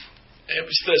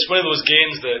 It's one of those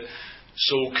games that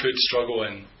Seoul could struggle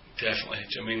in. Definitely.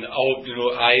 I mean,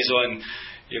 eyes on,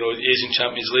 Asian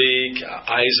Champions League,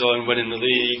 eyes on winning the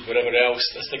league, whatever else.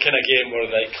 That's the kind of game where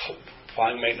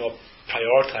Hwang might not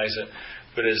prioritise it,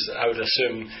 whereas I would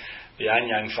assume the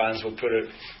Anyang fans will put it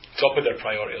top of their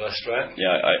priority list, right?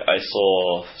 Yeah, I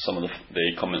saw some of the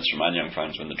comments from Anyang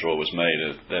fans when the draw was made.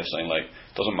 They're saying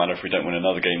doesn't matter if we don't win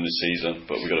another game this season,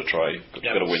 but we've got to try,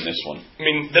 got to win this one. I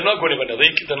mean, they're not going to win the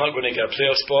league, they're not going to get a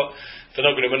playoff spot, they're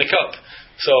not going to win the cup.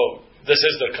 So this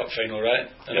is their cup final, right?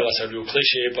 I know that's a real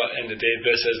cliche, but in the day,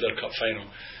 this is their cup final,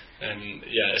 and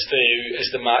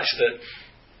it's the match that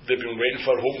they've been waiting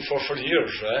for, hoping for years,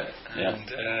 right? And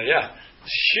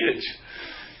it's huge.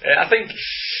 I think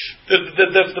there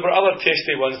were other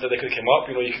tasty ones that they could come up.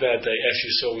 You could have had FC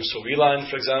Seoul and Seoul Elan,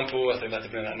 for example. I think that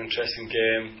would have been an interesting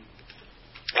game.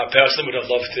 I personally would have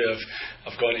loved to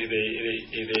have gone to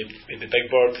the Big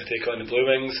Bird to take on the Blue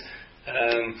Wings.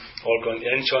 Or going to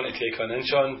Incheon to take on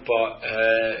Incheon, but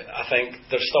I think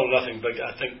there's still nothing big.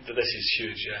 I think that this is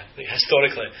huge.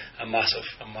 Historically, a massive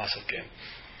game.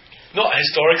 Not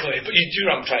historically, but you do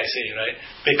know what I'm trying to say, right?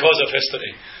 Because of history.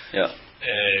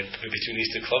 Between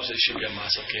these two clubs, it should be a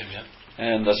massive game.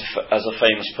 And as a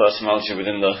famous personality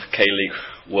within the K-League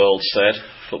world said,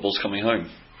 football's coming home.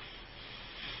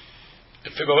 The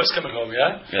football is coming home,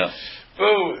 Yeah.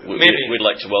 Well, maybe we'd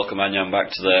like to welcome Anyang back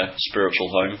to their spiritual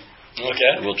home.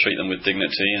 Okay. We'll treat them with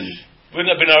dignity and.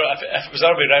 Wouldn't have been if it was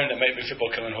our way round, it might be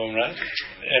football coming home, right?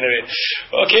 Anyway,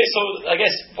 okay. So I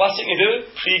guess last thing to do,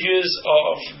 previews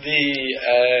of the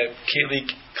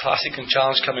K-League Classic and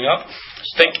Challenge coming up.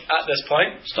 I think at this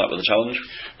point, start with the challenge.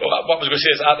 Well, what I was going to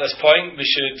say is at this point we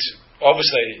should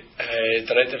obviously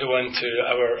direct everyone to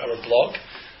our blog.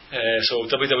 So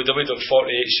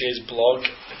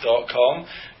www.48shadesblog.com.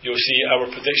 You'll see our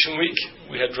prediction week.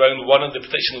 We had round 1 of the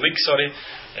prediction league,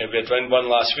 we had round 1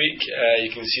 last week.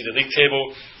 You can see the league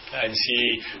table and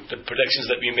see the predictions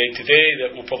that we made today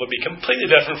that will probably be completely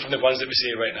different from the ones that we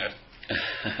say right now.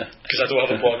 Because I don't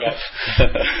have a blog up.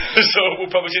 So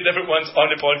we'll probably see different ones on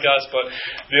the podcast, but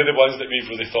they're the ones that we've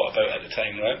really thought about at the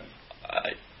time, right?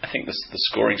 I think the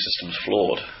scoring system's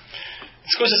flawed. The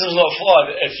scoring system's not flawed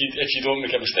if you don't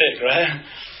make a mistake, right?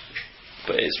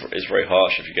 But it's very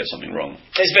harsh if you get something wrong.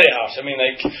 It's very harsh. I mean,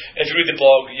 like, if you read the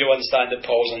blog, you understand that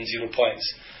Paul's on 0 points.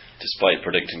 Despite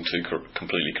predicting 2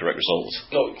 completely correct results.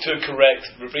 No, 2 correct,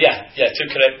 2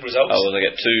 correct results. Oh, well, I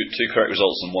get two correct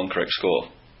results and 1 correct score.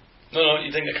 No,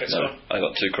 you didn't get correct score. I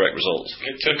got 2 correct results. You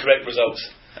get 2 correct results.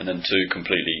 And then 2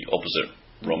 completely opposite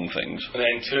wrong things. And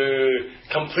then 2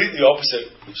 completely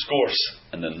opposite scores.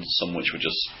 And then some which were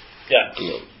just...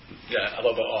 a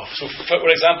little bit off. So, for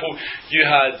example, you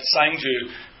had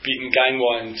Sangju beating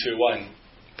Gangwon 2-1,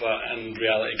 but in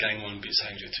reality, Gangwon beat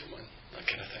Sangju 2-1. That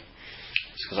kind of thing.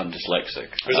 It's because I'm dyslexic.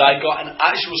 Because I got an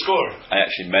actual score. I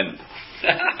actually meant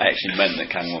that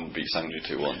Gangwon beat Sangju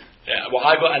 2-1. Yeah, well,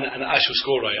 I got an actual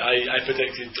score right. I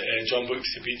predicted John Book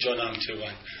to beat Jeonnam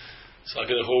 2-1. So I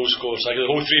got the whole score. So I got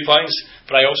the whole 3 points,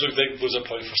 but I also think there was a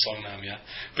point for Songnam, yeah.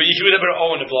 But you can read about it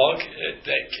all on the blog.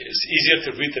 It's easier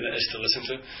to read than it is to listen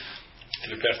to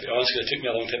be perfectly honest, because it took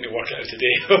me a long time to work it out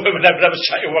today whenever I was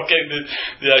trying to work out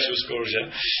the actual scores,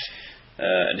 yeah.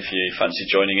 And if you fancy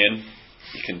joining in,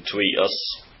 you can tweet us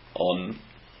on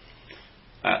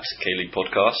 @K-League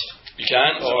Podcast. You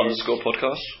can, or _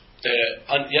 podcast.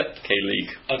 Yep.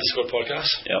 K-League _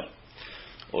 podcast. Yep.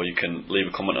 Or you can leave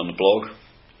a comment on the blog.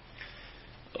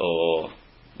 Or,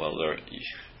 well,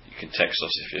 you can text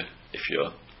us if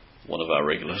you're one of our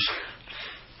regulars.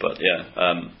 But yeah,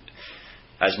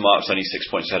 as Mark's only 6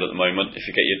 points ahead at the moment, if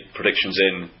you get your predictions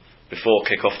in before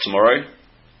kick-off tomorrow,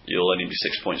 you'll only be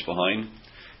 6 points behind.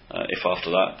 If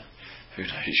after that, who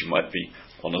knows, you might be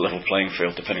on a level playing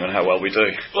field depending on how well we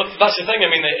do. Well, that's the thing. I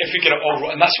mean, if we get it all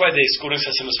wrong, and that's why the scoring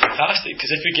system is fantastic,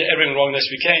 because if we get everything wrong this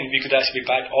weekend, we could actually be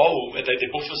back they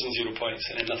both of us on 0 points,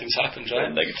 and then nothing's happened,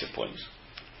 right? Negative points.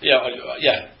 Yeah,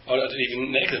 or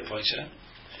even negative points, yeah.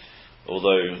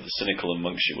 Although the cynical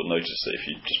amongst you will notice that if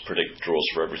you just predict draws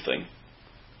for everything,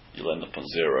 you'll end up on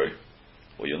 0,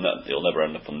 or you'll never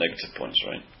end up on negative points,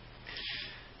 right?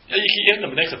 Yeah, you can end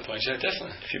up on negative points, yeah,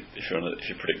 definitely. If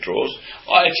you predict draws.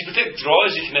 If you predict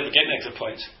draws, you can never get negative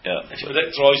points. Yeah. If you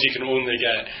predict draws, you can only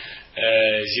get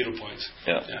 0 points.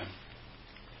 Yeah.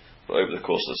 But over the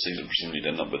course of the season, presumably you'd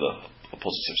end up with a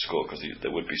positive score, because there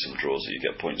would be some draws that you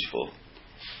get points for.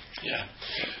 Yeah.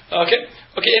 Okay.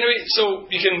 Anyway, so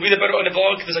you can read about it on the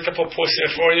blog. There's a couple of posts there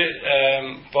for you.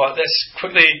 But let's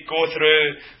quickly go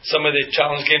through some of the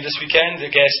challenge games this weekend. I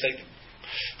guess like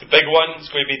the big one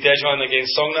is going to be Daejeon against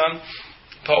Songnam.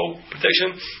 Paul,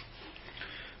 prediction?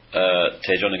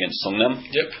 Daejeon against Songnam.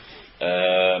 Yep.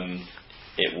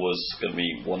 It was going to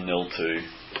be 1-0 to.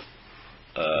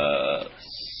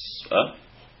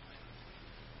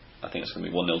 I think it's going to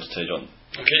be 1-0 to Daejeon.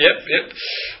 Okay, yep.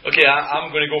 Okay,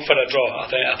 I'm going to go for a draw.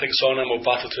 I think Songnam will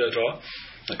battle to a draw.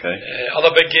 Okay.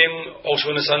 Other big game,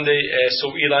 also on a Sunday,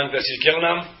 Seoul Elan versus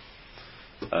Gyeongnam.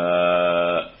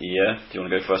 Yeah. Do you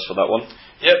want to go first for that one?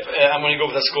 Yep, I'm going to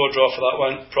go with a score draw for that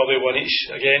one. Probably 1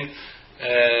 each again.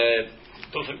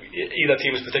 Don't think either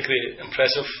team is particularly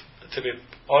impressive, to be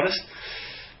honest.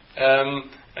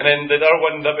 And then the other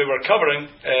one that we were covering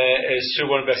is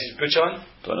Suwon versus Bucheon.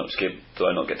 Do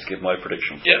I not get to give my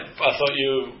prediction? Yeah, I thought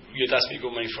you'd ask me to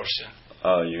go mine first, yeah.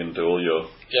 Oh, you're going to do all your...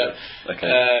 Yeah.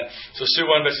 Okay. So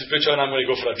Suwon versus Bucheon, I'm going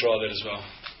to go for a draw there as well.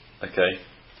 Okay.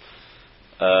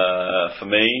 For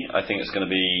me, I think it's going to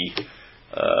be,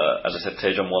 as I said,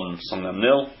 Daejeon 1, Songnam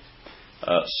 0,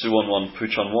 Suwon 1,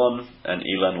 Bucheon 1, and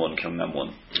Elan 1, Gyeongnam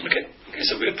 1. Okay,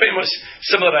 so we're pretty much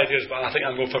similar ideas, but I think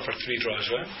I'm going for 3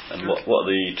 draws, right? And what are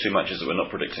the 2 matches that we're not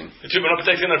predicting? The 2 we're not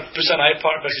predicting are Busan I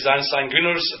Park versus Ansang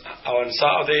Gunners on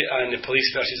Saturday, and the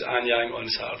Police versus Anyang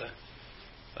on Saturday.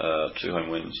 2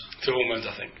 home wins. 2 home wins,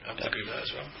 I think. I have to agree with that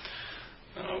as well.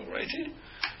 Alrighty.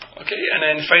 Okay, and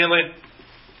then finally,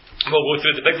 we'll go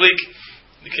through the big league.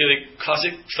 The K-League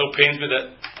Classic. Still pains me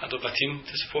that I don't have a team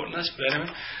to support in this, but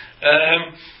anyway.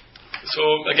 So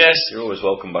I guess you're always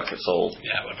welcome back at Seoul.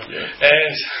 Yeah, whatever. Yeah.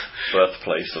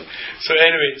 Birthplace of. So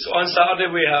anyway, so on Saturday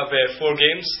we have 4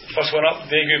 games. First one up,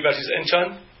 Daegu versus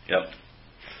Incheon. Yep.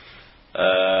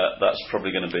 That's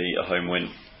probably going to be a home win,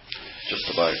 just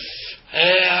about.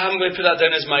 I'm going to put that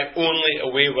down as my only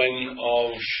away win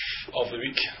of the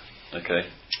week. Okay.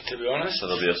 to be honest. So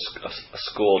there'll be a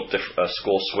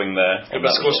score swing there. There'll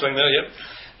be a score swing there, yep.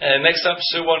 Next up,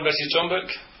 Sue 1 versus John Book.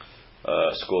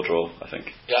 Score draw, I think.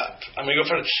 Yeah, I'm going to go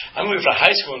for a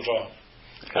high scoring draw.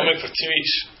 Okay. I'm going for 2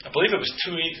 each. I believe it was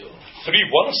 2 each, 3-1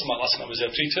 or something last time. I was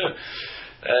there 3-2.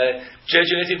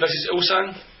 Jeju United versus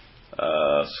Ulsan.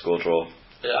 Score draw.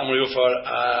 I'm going to go for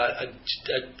a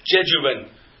Jeju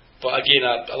win, but again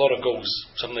a lot of goals,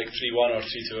 something like 3-1 or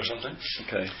 3-2 or something.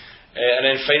 Okay. And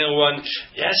then final one,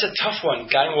 it's a tough one.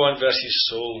 Gangwon versus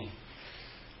Seoul.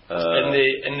 In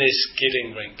the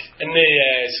skating rink, in the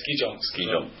ski jump.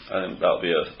 I think that'll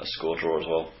be a score draw as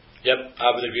well. Yep, I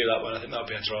would agree with that one. I think that'll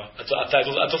be a draw. I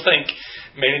don't think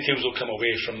many teams will come away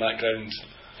from that ground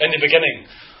in the beginning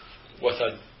with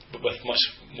much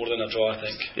more than a draw. I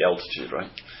think the altitude, right?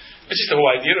 It's just the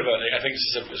whole idea of it. I think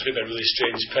it's going to be a really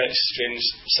strange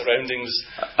surroundings.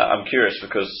 I'm curious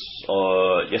because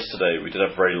yesterday we did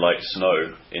have very light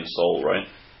snow in Seoul, right?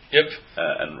 Yep.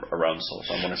 And around Seoul.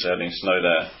 So I'm wondering if there's any snow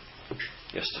there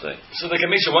yesterday. So it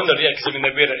makes you wonder, because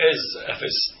where it is, if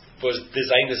it was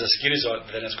designed as a ski resort,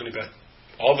 then it's going to be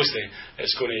obviously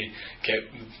it's going to get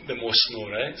the most snow,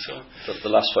 right? So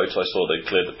the last photo I saw, they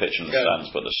cleared the pitch and the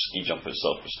stands, but the ski jump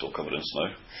itself was still covered in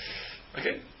snow.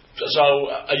 Okay.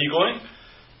 So are you going?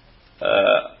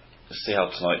 Let's see how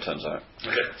tonight turns out.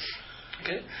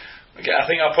 Okay. I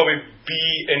think I'll probably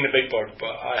be in the Big Bird,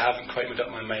 but I haven't quite made up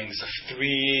my mind. It's a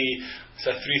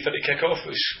 3:30 kick-off,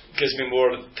 which gives me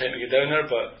more time to get down there,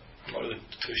 but I'm not really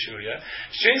too sure yet.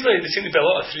 Strangely, there seem to be a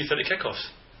lot of 3:30 kick-offs.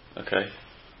 Okay,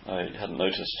 I hadn't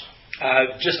noticed.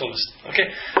 Just noticed. Okay,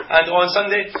 and on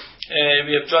Sunday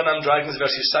we have Jeonnam Dragons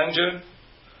versus Sangju.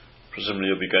 Presumably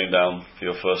you'll be going down for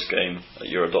your first game at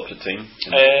your adopted team?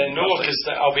 No, because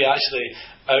I'll be actually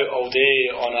out all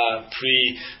day on a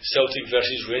pre-Celtic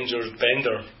versus Rangers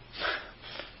bender.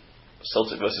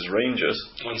 Celtic versus Rangers?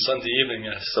 On Sunday evening,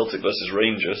 yes. Celtic versus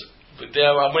Rangers? But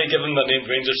I'm going to give them the name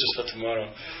Rangers just for tomorrow.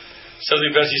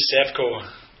 Celtic versus Sevco.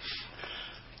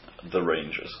 The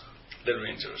Rangers.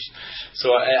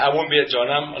 So I won't be at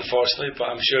Jeonnam, unfortunately, but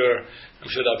I'm sure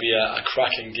that'll be a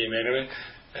cracking game anyway.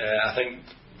 I think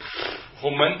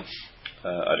home win.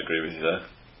 I'd agree with you there.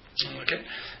 Okay.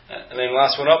 And then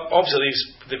last one up, obviously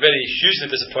the very hugely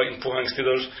disappointing Pohang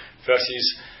Steelers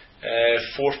versus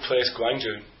 4th place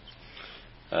Gwangju.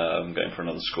 I'm going for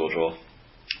another score draw.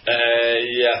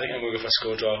 I think I'm going to go for a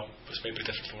score draw. This might be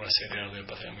different from what I said earlier,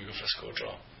 but I think I'm going to go for a score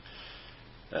draw.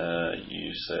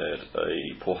 You said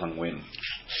a Pohang win.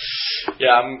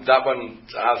 That one,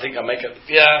 I think I make it.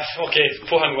 Okay,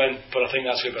 Pohang win, but I think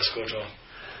that's going to be a score draw.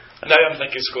 Now I'm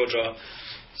thinking score draw.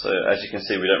 So as you can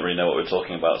see, we don't really know what we're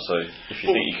talking about. So if you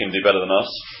think you can do better than us,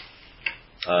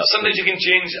 sometimes you can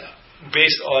change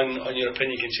based on your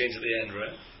opinion. You can change at the end,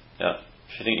 right? Yeah.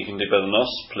 If you think you can do better than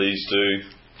us, please do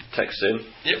text in.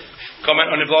 Yep.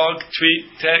 Comment on the blog, tweet,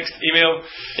 text, email.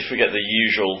 If we get the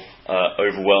usual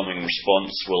overwhelming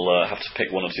response, we'll have to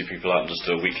pick 1 or 2 people out and just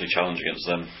do a weekly challenge against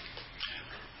them.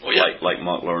 Like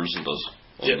Mark Lawrenson does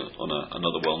on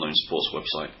another well-known sports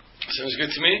website. Sounds good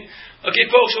to me. Okay,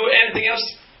 Paul, so anything else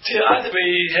to add?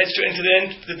 We head straight into the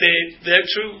end, the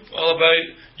outro, all about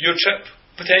your trip,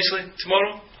 potentially,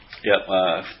 tomorrow?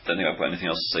 I don't think I've got anything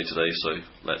else to say today, so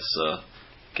let's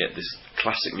get this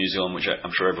classic music on, which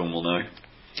I'm sure everyone will know.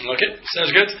 Okay,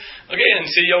 sounds good. Okay, and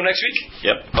see you all next week.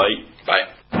 Yep, bye.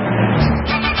 Bye.